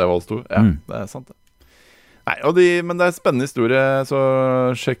 og det var oss 2. Ja, det er sant det. Nei, men det er en spennende historie, så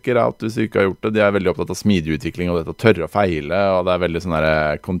sjekk det out hvis du ikke har gjort det. De er veldig opptatt av smidig utvikling og dette å tørre å feile, og det er veldig sånn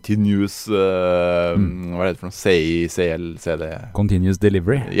der continuous, hva er det for noe? CI, CL, CD? Continuous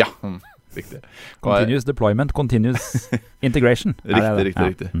delivery. Ja, Riktig. Continuous deployment, continuous integration.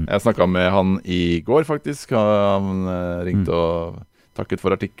 Riktig. Jeg snakket med han i går faktisk. Han ringte og takket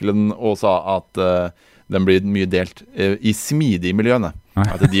for artikkelen og sa at den blir mye delt i smidig-miljøene.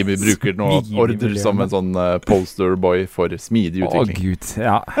 At de bruker nå order som en sånn posterboy for smidig utvikling. Gud,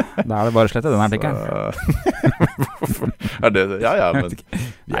 ja. Da det bare å slette den artikkelen. Men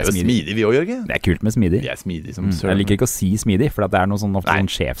vi jo smidig vi også, Jørgen. Det kult med smidig. Vi smidig som søren. Jeg liker ikke å si smidig, for det noe sånn, ofte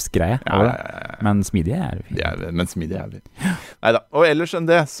sånn sjefsgreie. Men smidig fint. Men smidig vi. Neida, og ellers enn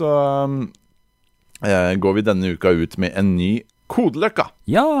det så går vi denne uka ut med en ny Kodeløkka.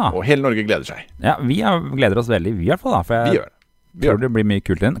 Ja. Og hele Norge gleder seg. Ja, vi gleder oss veldig, vi i hvert fall da. For jeg tror det blir mye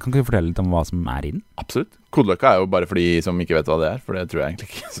kult i den. Kan ikke du fortelle litt om hva som i den? Absolutt. Kodeløkka jo bare for de som ikke vet hva det for det tror jeg egentlig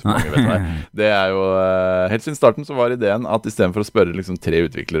ikke så mange vet hva det jo, helt siden starten så var ideen at i stedet for å spørre liksom 3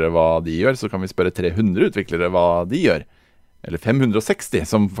 utviklere hva de gjør, så kan vi spørre 300 utviklere hva de gjør. Eller 560,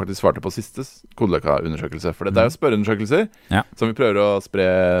 som faktisk svarte på siste Kodeløkka-undersøkelse. For det jo spørreundersøkelser som vi prøver å spre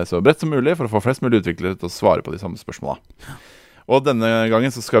så bredt som mulig for å få flest mulig utviklere til å svare på de samme spørsmålene. Og denne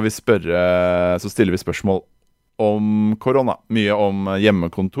gangen så stiller vi spørsmål om korona. Mye om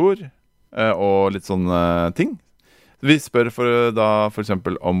hjemmekontor og litt sånne ting. Vi spør for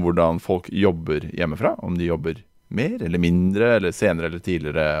eksempel om hvordan folk jobber hjemmefra. Om de jobber mer eller mindre, eller senere eller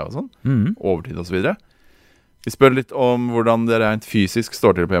tidligere og sånn. Overtid og så videre. Vi spør litt om hvordan det rent fysisk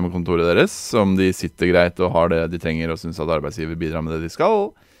står til på hjemmekontoret deres. Om de sitter greit og har det de trenger og synes at arbeidsgiver bidrar med det de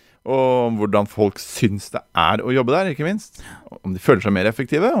skal. Og om hvordan folk syns det å jobbe der, ikke minst. Om de føler seg mer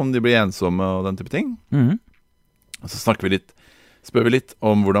effektive, om de blir ensomme og den type ting. Og så spør vi litt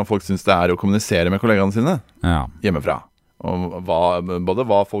om hvordan folk syns det å kommunisere med kollegaene sine hjemmefra. Og både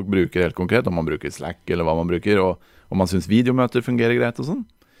hva folk bruker helt konkret, om man bruker Slack eller hva man bruker, og om man syns videomøter fungerer greit og sånn.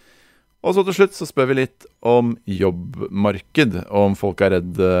 Og så til slutt så spør vi litt om jobbmarked, og om folk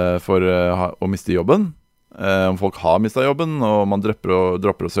redd for å miste jobben. Om folk har mistet jobben, og man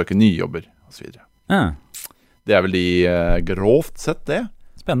dropper å søke nye jobber, og så videre. Det vel de grovt sett det.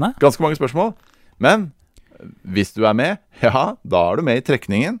 Spennende. Ganske mange spørsmål. Men hvis du med, da du med i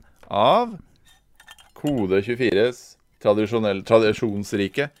trekningen av Kode 24s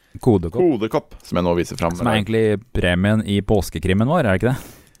tradisjonsrike Kodekopp, som jeg nå viser frem. Som egentlig premien i påskekrimmen vår, det ikke det?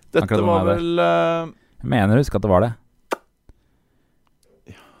 Dette var vel Jeg mener å huske at det var det.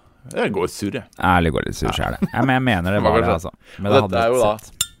 Jeg går sur, jeg. Ærlig går litt sur, selv. Men jeg mener det var det, altså. Men og dette jo da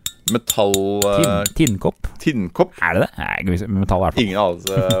metall... Tinnkopp. Tinnkopp? Det det? Nei, metall i hvert fall. Ingen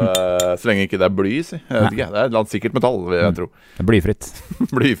anelse, så lenge ikke det bly, si. Jeg vet ikke, det et eller annet sikkert metall, vil jeg tro. Det blyfritt.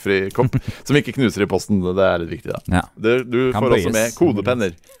 Blyfri kopp, som ikke knuser i posten, det litt viktig da. Du får også med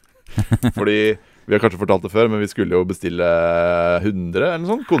kodepenner. Fordi vi har kanskje fortalt det før, men vi skulle jo bestille 100 eller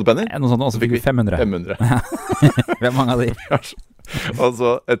noe sånt, kodepenner. Noe sånt, og så fikk vi 500. 500. Vi har mange av de. Og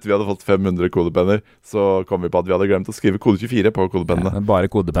så etter vi hadde fått 500 kodepenner, så kom vi på at vi hadde glemt å skrive kode 24 på kodepennene. Bare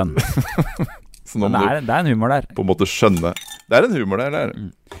kodepenn. Så nå det en humor der. På en måte skjønne. Det en humor der.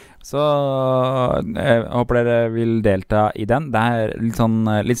 Så jeg håper dere vil delta i den. Det litt sånn,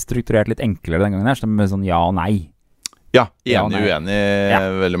 litt strukturert, litt enklere den gangen her, så det med sånn ja og nei. Ja, enig og uenig,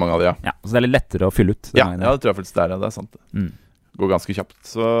 veldig mange av det, Så det litt lettere å fylle ut. Ja, det tror jeg faktisk det er sant det. Går ganske kjapt.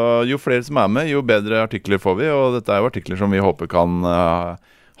 Så jo flere som med, jo bedre artikler får vi. Og dette jo artikler som vi håper kan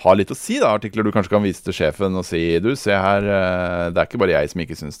ha litt å si da. Artikler du kanskje kan vise til sjefen og si, du, se her, det ikke bare jeg som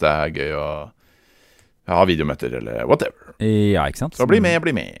ikke synes det gøy å ha videomøter eller whatever. Ja, ikke sant? Så bli med.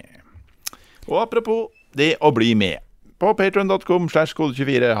 Og apropos det å bli med. På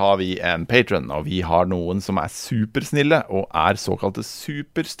patreon.com/kode24 har vi en Patreon, og vi har noen som supersnille og såkalte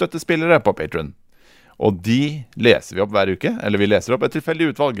superstøttespillere på Patreon. Og de leser vi opp hver uke, eller vi leser opp et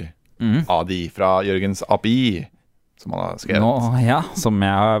tilfeldig utvalg av de fra Jørgens API, som han har skrevet. Som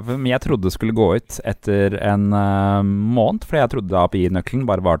jeg trodde skulle gå ut etter en måned, for jeg trodde API-nøkkelen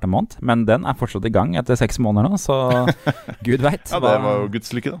bare var til en måned, men den fortsatt i gang etter 6 måneder nå, så Gud vet. Ja, det var jo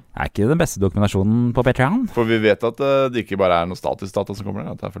Guds lykke da. Ikke den beste dokumentasjonen på Patreon. For vi vet at det ikke bare noe statusdata som kommer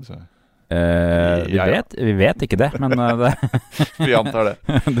der, at det faktisk vi vet ikke det, men vi antar det.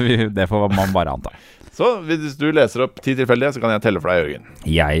 Det får man bare anta. Så hvis du leser opp 10 tilfeldige, så kan jeg telle for deg, Jørgen.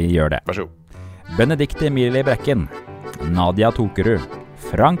 Jeg gjør det. Vær så god. Benedikte Emilie Brekken, Nadia Tokerud,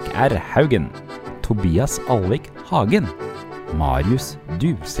 Frank R. Haugen, Tobias Alvik Hagen, Marius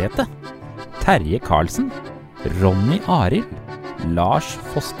Dusete, Terje Karlsen, Ronny Arild, Lars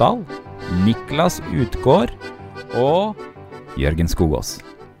Fossdal, Niklas Utgård og Jørgen Skogås.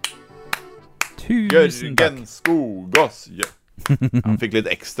 Tusen takk. Jørgen Skogås. Han fikk litt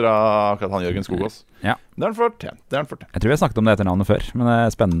ekstra akkurat han Jørgen Skogås. Ja. Det han fortjent. Jeg tror vi har snakket om det etter navnet før, men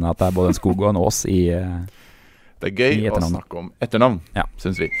det spennende at det både en skog og en ås i Det gøy å snakke om etternavn,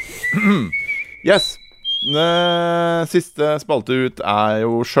 synes vi. Yes! Siste spalte ut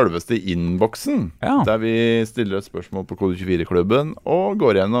jo selveste innboksen, der vi stiller et spørsmål på Kode24-klubben og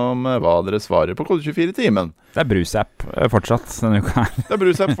går gjennom hva dere svarer på Kode24-timen. Det brusapp fortsatt denne uka. Det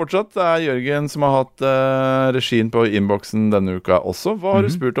brusapp fortsatt. Det Jørgen som har hatt regien på innboksen denne uka også. Hva har du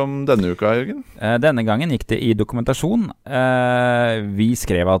spurt om denne uka, Jørgen? Denne gangen gikk det i dokumentasjon. Vi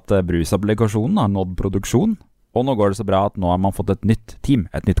skrev at brusapplikasjonen har nådd produksjon, og nå går det så bra at nå har man fått et nytt team,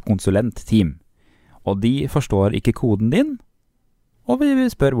 et nytt konsulentteam. Og de forstår ikke koden din, og vi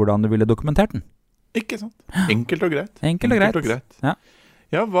spør hvordan du ville dokumentert den. Ikke sant? Enkelt og greit. Enkelt og greit.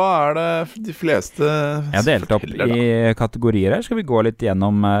 Ja, hva det de fleste Jeg har delt opp i kategorier her. Skal vi gå litt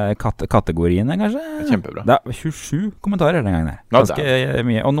gjennom kategoriene, kanskje? Kjempebra. Det 27 kommentarer den gangen her. Ganske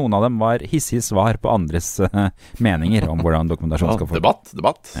mye. Og noen av dem var hissige svar på andres meninger om hvordan dokumentasjon skal få.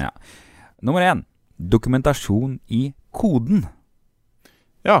 Debatt. Ja. Nummer 1. Dokumentasjon i koden.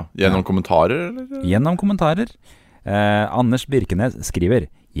 Ja, gjennom kommentarer, eller? Gjennom kommentarer. Anders Birkenes skriver: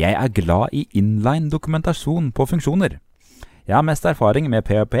 Jeg glad i inline-dokumentasjon på funksjoner. Jeg har mest erfaring med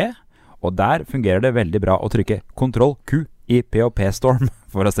PHP, og der fungerer det veldig bra å trykke Ctrl-Q i PHP-storm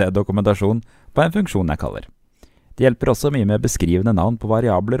for å se dokumentasjon på en funksjon jeg kaller. Det hjelper også mye med beskrivende navn på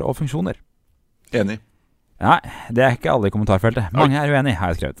variabler og funksjoner. Enig. Nei, det ikke alle i kommentarfeltet. Mange uenig,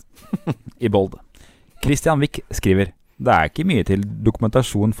 har jeg skrevet. I bold. Christian Wick skriver: Det ikke mye til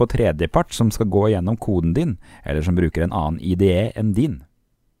dokumentasjon for tredjepart som skal gå gjennom koden din, eller som bruker en annen IDE enn din.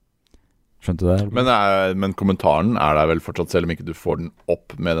 Skjønte du det? Men kommentaren der vel fortsatt, selv om ikke du får den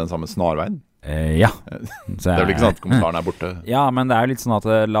opp med den samme snarveien? Ja. Det vel ikke sånn at kommentaren borte? Ja, men det jo litt sånn at,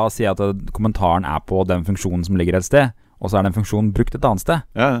 la oss si at kommentaren på den funksjonen som ligger et sted, og så den funksjonen brukt et annet sted.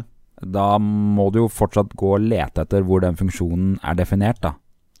 Ja. Da må du jo fortsatt gå og lete etter hvor den funksjonen definert da.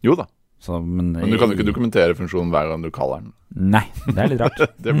 Jo da. Men du kan jo ikke dokumentere funksjonen hver gang du kaller den. Nei, det litt rart.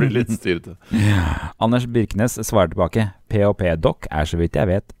 Det blir litt styrete. Anders Birkenes svarer tilbake: PHP-doc så vidt jeg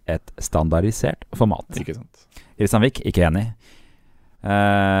vet et standardisert format. Ikke sant. Christian Wick, ikke enig.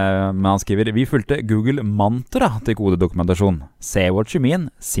 Men han skriver: Vi fulgte Google mantra til kodedokumentasjon. Say what you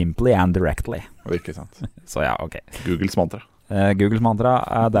mean, simply and directly. Ikke sant. Så ja, ok. Googles mantra. Googles mantra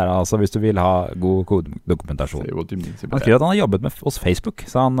der altså, hvis du vil ha god kodedokumentasjon. Say what you mean, han skriver at han har jobbet hos Facebook,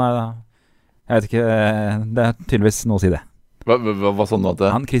 så han jeg vet ikke, det tydeligvis noe å si det. Hva sånn at det?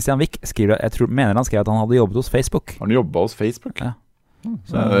 Han, Christian Wick, mener han skrev at han hadde jobbet hos Facebook. Har han jobbet hos Facebook? Ja.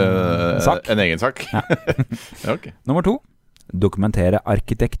 En egen sak? Ja. Ja, ok. Nummer 2. Dokumentere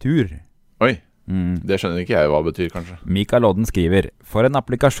arkitektur. Oi, det skjønner ikke jeg hva det betyr, kanskje. Mikael Odden skriver: For en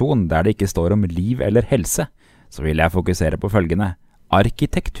applikasjon der det ikke står om liv eller helse, så vil jeg fokusere på følgende: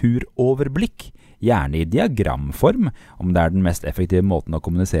 arkitekturoverblikk, gjerne i diagramform, om det den mest effektive måten å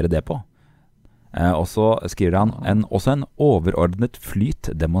kommunisere det på. Og så skriver han også en overordnet flyt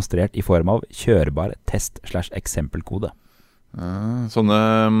demonstrert i form av kjørbar test/eksempelkode.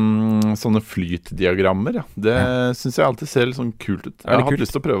 Sånne flytdiagrammer, ja. Det synes jeg alltid ser litt sånn kult ut. Jeg har hatt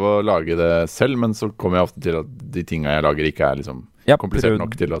lyst til å prøve å lage det selv, men så kommer jeg ofte til at de tingene jeg lager ikke liksom komplisert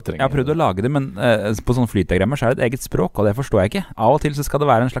nok til å trenge. Jeg har prøvd å lage det, men på sånne flytdiagrammer så det et eget språk, og det forstår jeg ikke. Av og til så skal det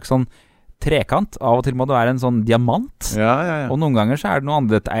være en slags sånn trekant, av og til må det være en sånn diamant. Ja. Og noen ganger så det noe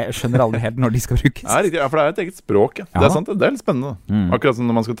annet. Jeg skjønner aldri helt når de skal brukes. Ja, riktig. Ja, for det et eget språk, ja. Det sant, det litt spennende. Akkurat som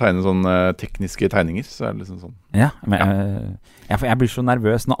når man skal tegne sånne tekniske tegninger, så det liksom sånn. Ja, men jeg blir så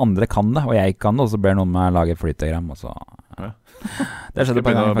nervøs når andre kan det, og jeg ikke kan det, og så ber noen meg lage et flytdiagram, og så... Det skjedde på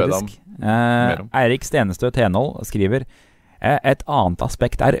en gang, faktisk. Eirik Stenestø Tenhold skriver: Et annet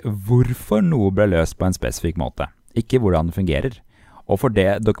aspekt hvorfor noe ble løst på en spesifikk måte, ikke hvordan det fungerer. Og for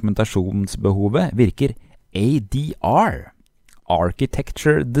det dokumentasjonsbehovet virker ADR,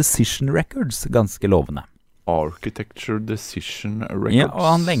 Architecture Decision Records, ganske lovende. Architecture Decision Records. Ja, og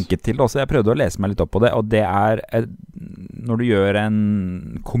han lenket til det også. Jeg prøvde å lese meg litt opp på det, og det når du gjør en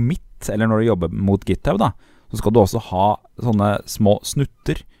commit, eller når du jobber mot GitHub da, så skal du også ha sånne små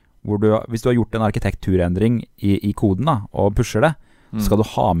snutter, hvor hvis du har gjort en arkitekturendring i koden da, og pusher det, så skal du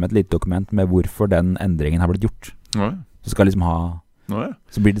ha med et lite dokument med hvorfor den endringen har blitt gjort. Så skal liksom ha...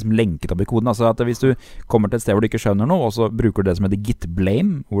 Så blir det liksom lenket opp i koden. Altså at hvis du kommer til et sted hvor du ikke skjønner noe, og så bruker du det som heter git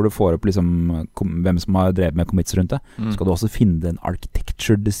blame, hvor du får opp liksom hvem som har drevet med commits rundt det, så skal du også finne den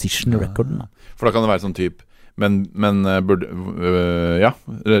architecture decision recorden. For da kan det være sånn typ, men burde,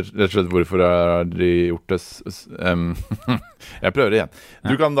 rett og slett hvorfor har de gjort det jeg prøver igjen.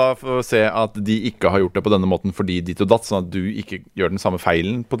 Du kan da få se at de ikke har gjort det på denne måten fordi ditt og datt, sånn at du ikke gjør den samme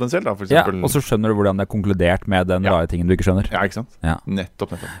feilen potensielt da, for eksempel. Ja, og så skjønner du hvordan det konkludert med den rare tingen du ikke skjønner. Ja, ikke sant? Ja.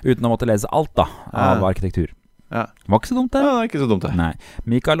 Nettopp. Uten å måtte lese alt da, av arkitektur. Ja. Var ikke så dumt det? Ja, det er ikke så dumt det. Nei.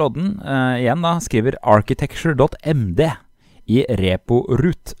 Mikael Odden, igjen da, skriver architecture.md i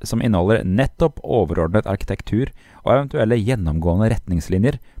repo-root, som inneholder nettopp overordnet arkitektur og eventuelle gjennomgående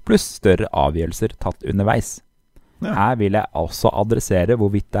retningslinjer, pluss større avgjørelser tatt underveis. Ja. Her vil jeg også adressere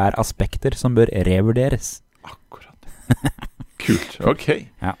hvorvidt det er aspekter som bør revurderes. Akkurat. Kult. Ok.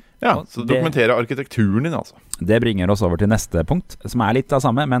 Ja, så dokumentere arkitekturen din, altså. Det bringer oss over til neste punkt, som er litt av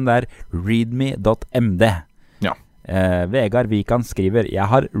samme, men det er readme.md. Ja. Vegard Vikan skriver: Jeg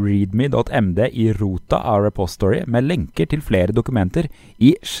har readme.md i rota av repository med lenker til flere dokumenter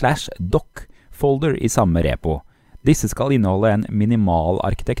i /doc-folder i samme repo. Disse skal inneholde en minimal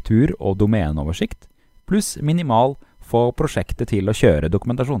arkitektur og domeneoversikt, pluss minimal for prosjektet til å kjøre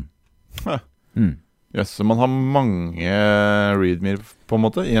dokumentasjon. Yes, så man har mange readme på en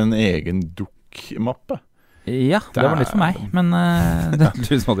måte i en egen doc-mappe. Ja, det var litt for meg, men det er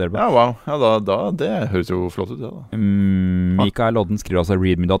du som hadde gjort det. Ja, wow. Ja, det høres jo flott ut, det da. Mikael Odden skriver også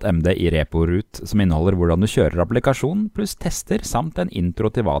readme.md i repo-root, som inneholder hvordan du kjører applikasjon, pluss tester, samt en intro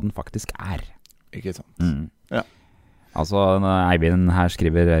til hva den faktisk er. Ikke sant. Ja. Altså, Eivind her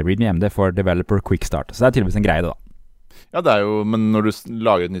skriver readme.md for developer quick start, så det er tydeligvis en greie det da. Ja, det er jo, men når du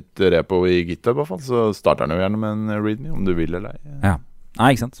lager et nytt repo i GitHub i hvert fall, så starter den jo gjerne med en readme, om du vil eller ei. Ja,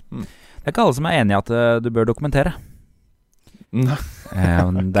 nei, ikke sant. Det er ikke alle som er enige i at du bør dokumentere.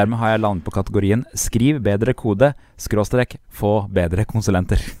 Dermed har jeg landet på kategorien skriv bedre kode, / få bedre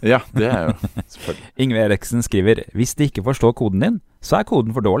konsulenter. Ja, det er jo selvfølgelig. Ingve Eriksen skriver: hvis de ikke forstår koden din, så er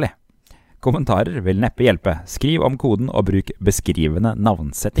koden for dårlig. Kommentarer vil neppe hjelpe. Skriv om koden og bruk beskrivende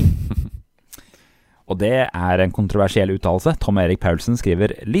navnsetting. Og det er en kontroversiell uttalelse. Tom Erik Paulsen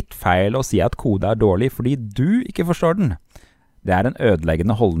skriver: litt feil å si at kode er dårlig fordi du ikke forstår den. Det er en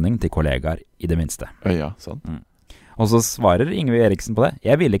ødeleggende holdning til kollegaer, i det minste. Ja, sant. Og så svarer Ingve Eriksen på det: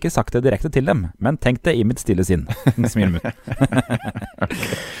 jeg ville ikke sagt det direkte til dem, men tenk det i mitt stille sinn. Smilmund.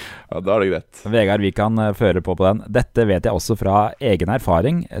 Ja, da er det greit. Vegard Vikan fører på den. Dette vet jeg også fra egen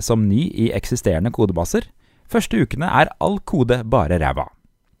erfaring som ny i eksisterende kodebaser. Første ukene er all kode bare ræva.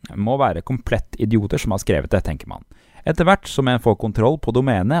 Må være komplett idioter som har skrevet det, tenker man. Etter hvert som en får kontroll på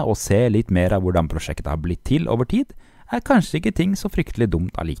domenet og ser litt mer av hvordan prosjektet har blitt til over tid, er kanskje ikke ting så fryktelig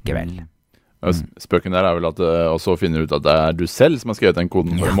dumt allikevel. Spøken der er vel at også finner ut at det er du selv som har skrevet den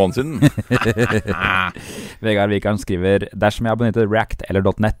koden for en måned siden. Vegard Vikan skriver: dersom jeg har benyttet React eller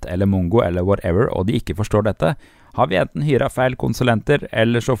 .net eller Mongo eller whatever, og de ikke forstår dette, har vi enten hyret feil konsulenter,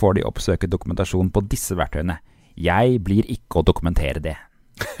 eller så får de oppsøke dokumentasjon på disse verktøyene. Jeg blir ikke å dokumentere det.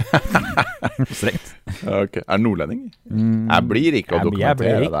 Strengt. Ok, er det nordlending? Jeg blir ikke å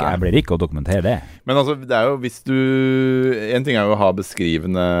dokumentere det. Jeg blir ikke å dokumentere det. Men altså, det er jo hvis du... En ting er jo å ha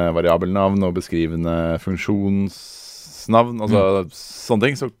beskrivende variabelnavn og beskrivende funksjonsnavn, altså sånne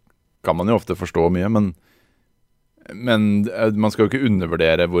ting, så kan man jo ofte forstå mye, men man skal jo ikke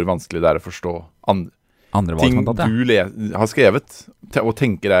undervurdere hvor vanskelig det er å forstå ting du har skrevet og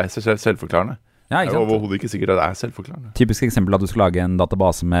tenker er selvforklarende. Ja, det er overhodet ikke sikkert at det er selvforklarende. Typisk eksempel at du skal lage en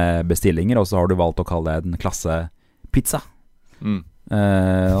database med bestillinger, og så har du valgt å kalle det en klasse pizza.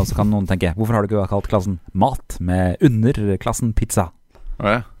 Og så kan noen tenke: hvorfor har du ikke kalt klassen mat med underklassen pizza?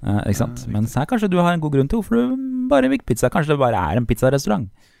 Ikke sant? Men så her kanskje du har en god grunn til hvorfor du bare vil pizza. Kanskje det bare er en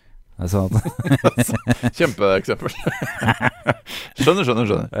pizzarestaurant. Altså. Kjempeeksempel. Skjønner.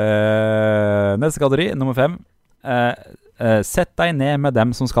 Neste kategori, nummer 5. Sett deg ned med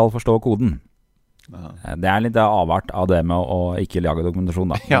dem som skal forstå koden. Det er litt avart av det med å ikke lage dokumentasjon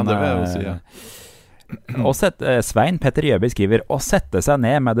da. Ja, det vil jeg jo si, ja. Svein Petter Jøby skriver: å sette seg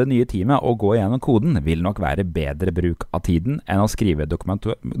ned med det nye teamet og gå gjennom koden vil nok være bedre bruk av tiden enn å skrive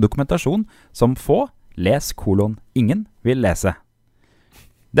dokumentasjon som ingen vil lese.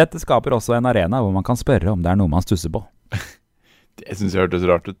 Dette skaper også en arena hvor man kan spørre om det er noe man stusser på. Det synes jeg hørtes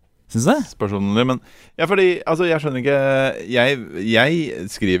rart ut. Synes du? Personlig, men ja, fordi, altså, jeg skjønner ikke. Jeg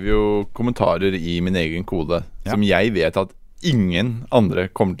skriver jo kommentarer i min egen kode som jeg vet at ingen andre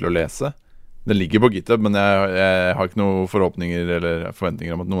kommer til å lese. Den ligger på GitHub, men jeg har ikke noen forhåpninger eller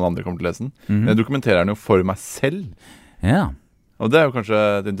forventninger om at noen andre kommer til å lese den. Men jeg dokumenterer den jo for meg selv. Ja. Og det er jo kanskje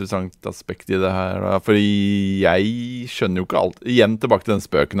et interessant aspekt i det her, da. Fordi jeg skjønner jo ikke alt. Igjen tilbake til den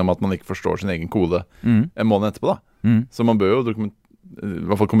spøken om at man ikke forstår sin egen kode en måned etterpå, da. Så man bør jo i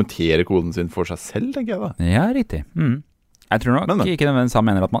hvert fall kommentere koden sin for seg selv, tenker jeg da. Ja, riktig. Jeg tror nok ikke nødvendigvis han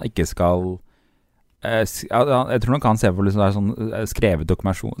mener at man ikke skal jeg tror nok han ser for liksom det er sånn skrevet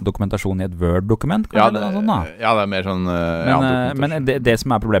dokumentasjon i et Word-dokument, kanskje? Det er mer sånn men det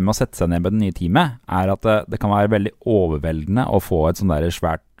som er problemet med å sette seg ned med det nye teamet, er at det kan være veldig overveldende å få et sånn der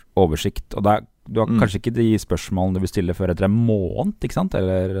svært oversikt, og du har kanskje ikke de spørsmålene du vil stille før etter en måned, ikke sant?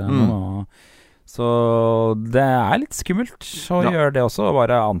 Eller noe. Så det litt skummelt å gjøre det også, og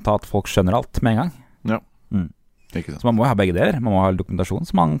bare anta at folk skjønner alt med en gang. Ja, ikke sant. Så man må ha begge deler. Man må ha dokumentasjon,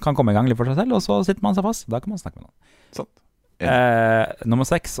 så man kan komme i gang litt for seg selv, og så sitter man seg fast. Da kan man snakke med noen. Sant. Nummer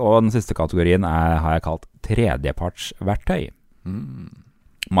 6, og den siste kategorien har jeg kalt tredjepartsverktøy.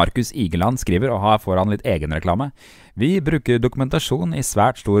 Markus Igeland skriver, og har foran litt egen reklame: Vi bruker dokumentasjon i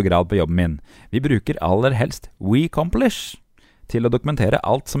svært stor grad på jobben min. Vi bruker aller helst WeComplish til å dokumentere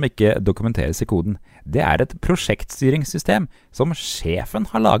alt som ikke dokumenteres i koden. Det et prosjektstyringssystem som sjefen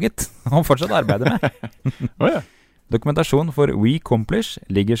har laget og fortsatt arbeider med. Dokumentasjon for WeComplish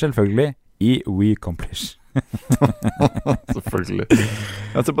ligger selvfølgelig i WeComplish. Selvfølgelig.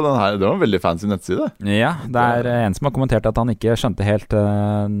 Jeg ser på den her, det var en veldig fancy nettside. Ja, det en som har kommentert at han ikke skjønte helt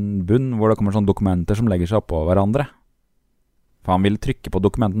bunn, hvor det kommer sånne dokumenter som legger seg oppå hverandre. For han vil trykke på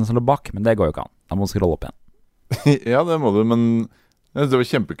dokumentene som lå bak, men det går jo ikke an. Da må du scrolle opp igjen. Ja, det må du, men det var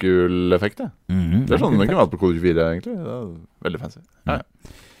kjempekul effekt, det. Det sånn den kunne vært på kode 24, egentlig. Det veldig fancy. Ja.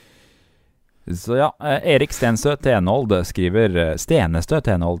 Så ja, Erik Stenstø Tenhold skriver: Stenestø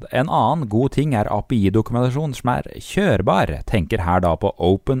Tenhold, en annen god ting API-dokumentasjon som kjørbar. Tenker her da på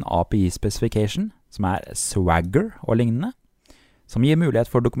Open API Specification, som Swagger og lignende, som gir mulighet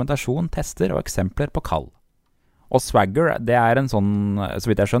for dokumentasjon, tester og eksempler på kall. Og Swagger, det en sånn, så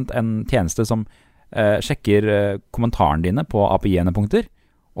vidt jeg har skjønt, en tjeneste som sjekker kommentarene dine på API-endepunkter,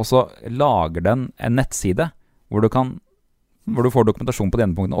 og så lager den en nettside hvor du får dokumentasjon på de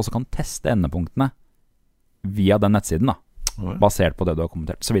endepunktene, og så kan teste endepunktene via den nettsiden da, basert på det du har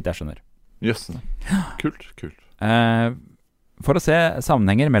kommentert, så vidt jeg skjønner. Jøssene. Kult. For å se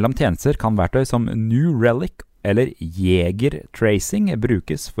sammenhenger mellom tjenester kan verktøy som New Relic eller Jeger Tracing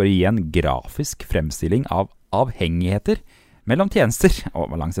brukes for å gi en grafisk fremstilling av avhengigheter mellom tjenester,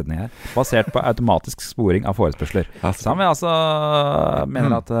 basert på automatisk sporing av forespørsler. Så han vil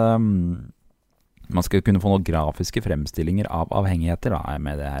mener at man skal kunne få noen grafiske fremstillinger av avhengigheter da,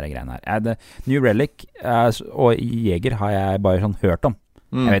 med det her greiene her. New Relic og Jeger har jeg bare sånn hørt om.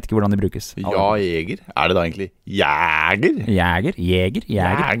 Jeg vet ikke hvordan de brukes. Ja, Jeger? Det da egentlig Jeger? Jeger.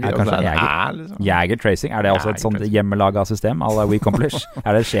 Kanskje Jeger. Liksom. Jeger Tracing, det også et sånt hjemmelaget system à la WeComplish?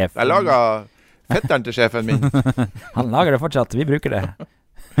 Det sjef? Jeg laget fetteren til sjefen min. Han lager det fortsatt, vi bruker det.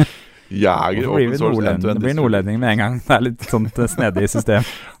 Jeger, open source, det blir nordlending med en gang. Det litt sånt snedig system.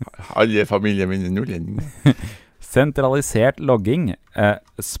 Alle familien min nordlendinger. Sentralisert logging,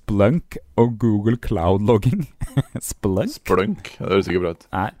 Splunk og Google Cloud logging. Splunk, det høres ikke bra ut.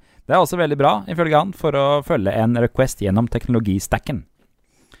 Nei, det også veldig bra, ifølge han, for å følge en request gjennom teknologistacken.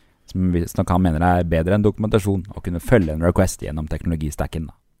 Som visstnok han mener bedre enn dokumentasjon, å kunne følge en request gjennom teknologistacken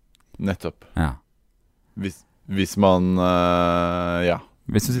da. Nettopp. Ja. Hvis man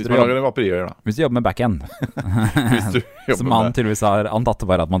Hvis man lager en vaporier da. Hvis du jobber med backend. Som han tydeligvis har antatt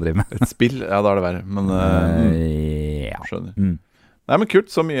bare at man driver med. Et spill, ja, da det verre. Men skjønner. Nei, men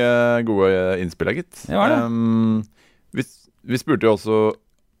kult, så mye gode innspill, gitt. Det var det. Vi spurte jo også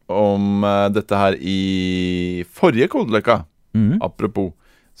om dette her i forrige Kodeløkka. Apropos.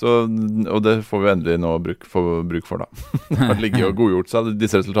 Og det får vi endelig nå bruk for da. Det ligger jo godgjort seg,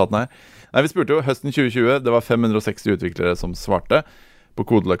 disse resultatene her. Nei, vi spurte jo høsten 2020, det var 560 utviklere som svarte på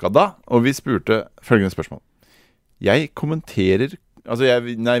Kodeløkka da, og vi spurte følgende spørsmål. Jeg kommenterer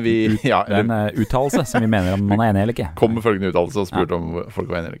en uttalelse som vi mener om man enig eller ikke. Kom med følgende uttalelse og spurte om folk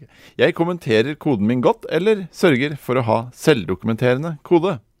var enig eller ikke. Jeg kommenterer koden min godt, eller sørger for å ha selvdokumenterende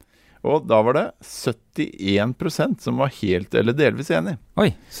kode. Og da var det 71% som var helt eller delvis enig.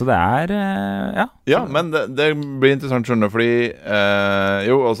 Oi, så det Ja, men det blir interessant, skjønner du, fordi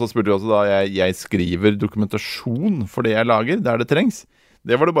og så spurte vi også da jeg skriver dokumentasjon for det jeg lager, der det trengs.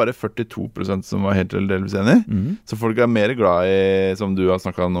 Det var det bare 42% som var helt eller delvis enig. Så folk mer glad i, som du har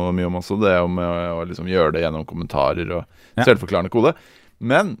snakket noe mye om også, det om å liksom gjøre det gjennom kommentarer og selvforklarende kode.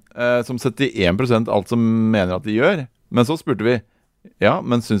 Men som 71% altså mener at de gjør. Men så spurte vi,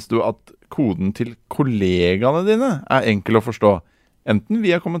 men synes du at koden til kollegaene dine enkel å forstå? Enten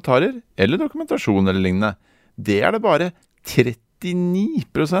via kommentarer eller dokumentasjon eller lignende. Det det bare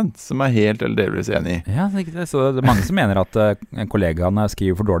 39% som helt eller delvis enig i. Ja, så det mange som mener at kollegaene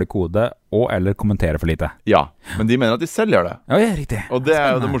skriver for dårlig kode og eller kommenterer for lite. Ja, men de mener at de selv gjør det. Ja, riktig. Og det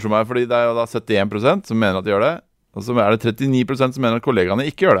jo det morsomme fordi det jo da 71% som mener at de gjør det. Og så det 39% som mener at kollegaene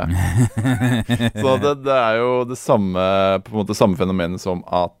ikke gjør det. Så det jo det samme, på en måte samme fenomenet som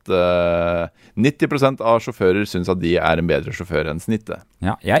at 90% av sjåfører synes at de en bedre sjåfør enn snittet.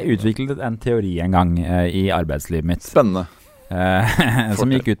 Ja, jeg utviklet en teori en gang i arbeidslivet mitt. Spennende.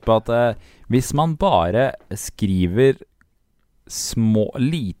 Som gikk ut på at hvis man bare skriver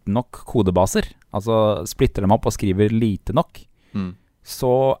lite nok kodebaser, altså splitter dem opp og skriver lite nok,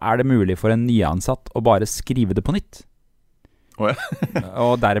 så det mulig for en nyansatt å bare skrive det på nytt.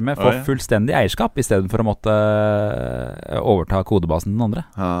 Og dermed få fullstendig eierskap i stedet for å måtte overta kodebasen den andre.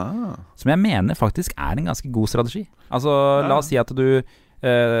 Som jeg mener faktisk en ganske god strategi. Altså, la oss si at du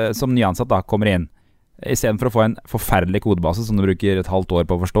som nyansatt da kommer inn. I stedet for å få en forferdelig kodebase som du bruker et halvt år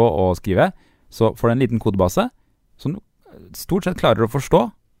på å forstå og skrive, så får du en liten kodebase som du stort sett klarer å forstå,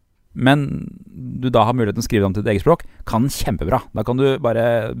 men du da har muligheten å skrive om til ditt eget språk, kan kjempebra. Da kan du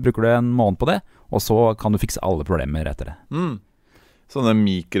bruker du en måned på det, og så kan du fikse alle problemer etter det. Sånne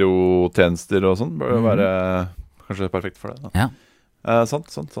mikrotjenester og sånn bør jo være kanskje perfekt for deg da. Ja.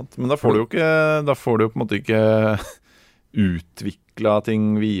 Sant. Men da får du jo på en måte ikke utvikla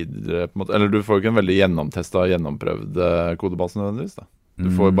ting videre på en måte. Eller du får jo ikke en veldig gjennomtestet, gjennomprøvd kodebase nødvendigvis da. Du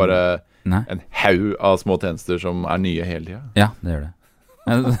får bare en haug av små tjenester som nye hele tiden. Ja, det gjør det.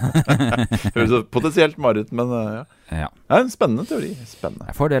 Høres potensielt mareritt, men ja. Det en spennende teori.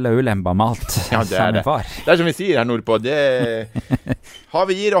 Spennende. Fordeler og ulemper med alt. Ja, det det som vi sier her nordpå, det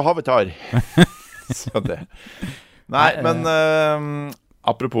havet gir og havet tar. Så det. Nei, men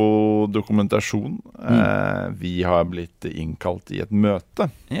apropos dokumentasjon, vi har blitt innkalt i et møte.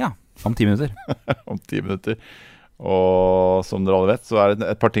 Ja, om 10 minutter. Om 10 minutter. Og som dere alle vet, så det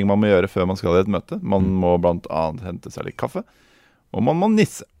et par ting man må gjøre før man skal i et møte. Man må blant annet hente seg litt kaffe, og man må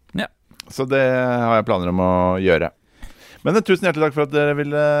nisse. Ja. Så det har jeg planer om å gjøre. Men tusen hjertelig takk for at dere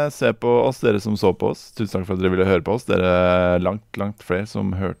ville se på oss, dere som så på oss. Tusen takk for at dere ville høre på oss. Dere langt flere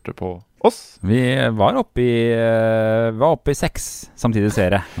som hørte på oss. Vi var oppe i 6 samtidig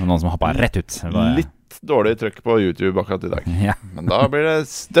seere. Noen som hoppet rett ut. Litt dårlig trykk på YouTube akkurat i dag. Ja. Men da blir det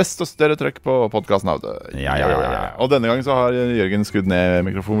desto større trykk på podcasten av det. Ja. Og denne gangen så har Jørgen skudd ned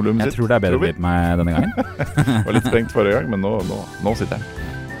mikrofonvolumet sitt. Jeg tror det bedre blitt meg denne gangen. Var litt sprengt forrige gang, men nå sitter jeg.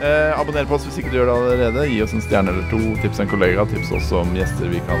 Abonner på oss hvis ikke du gjør det allerede. Gi oss en stjerne eller 2. Tips en kollega. Tips oss om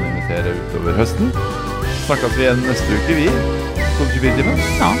gjester vi kan invitere utover høsten. Snakkes vi igjen neste uke, vi. 24 timer.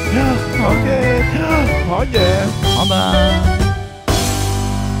 Ja. Ok. Ha det. Ha det.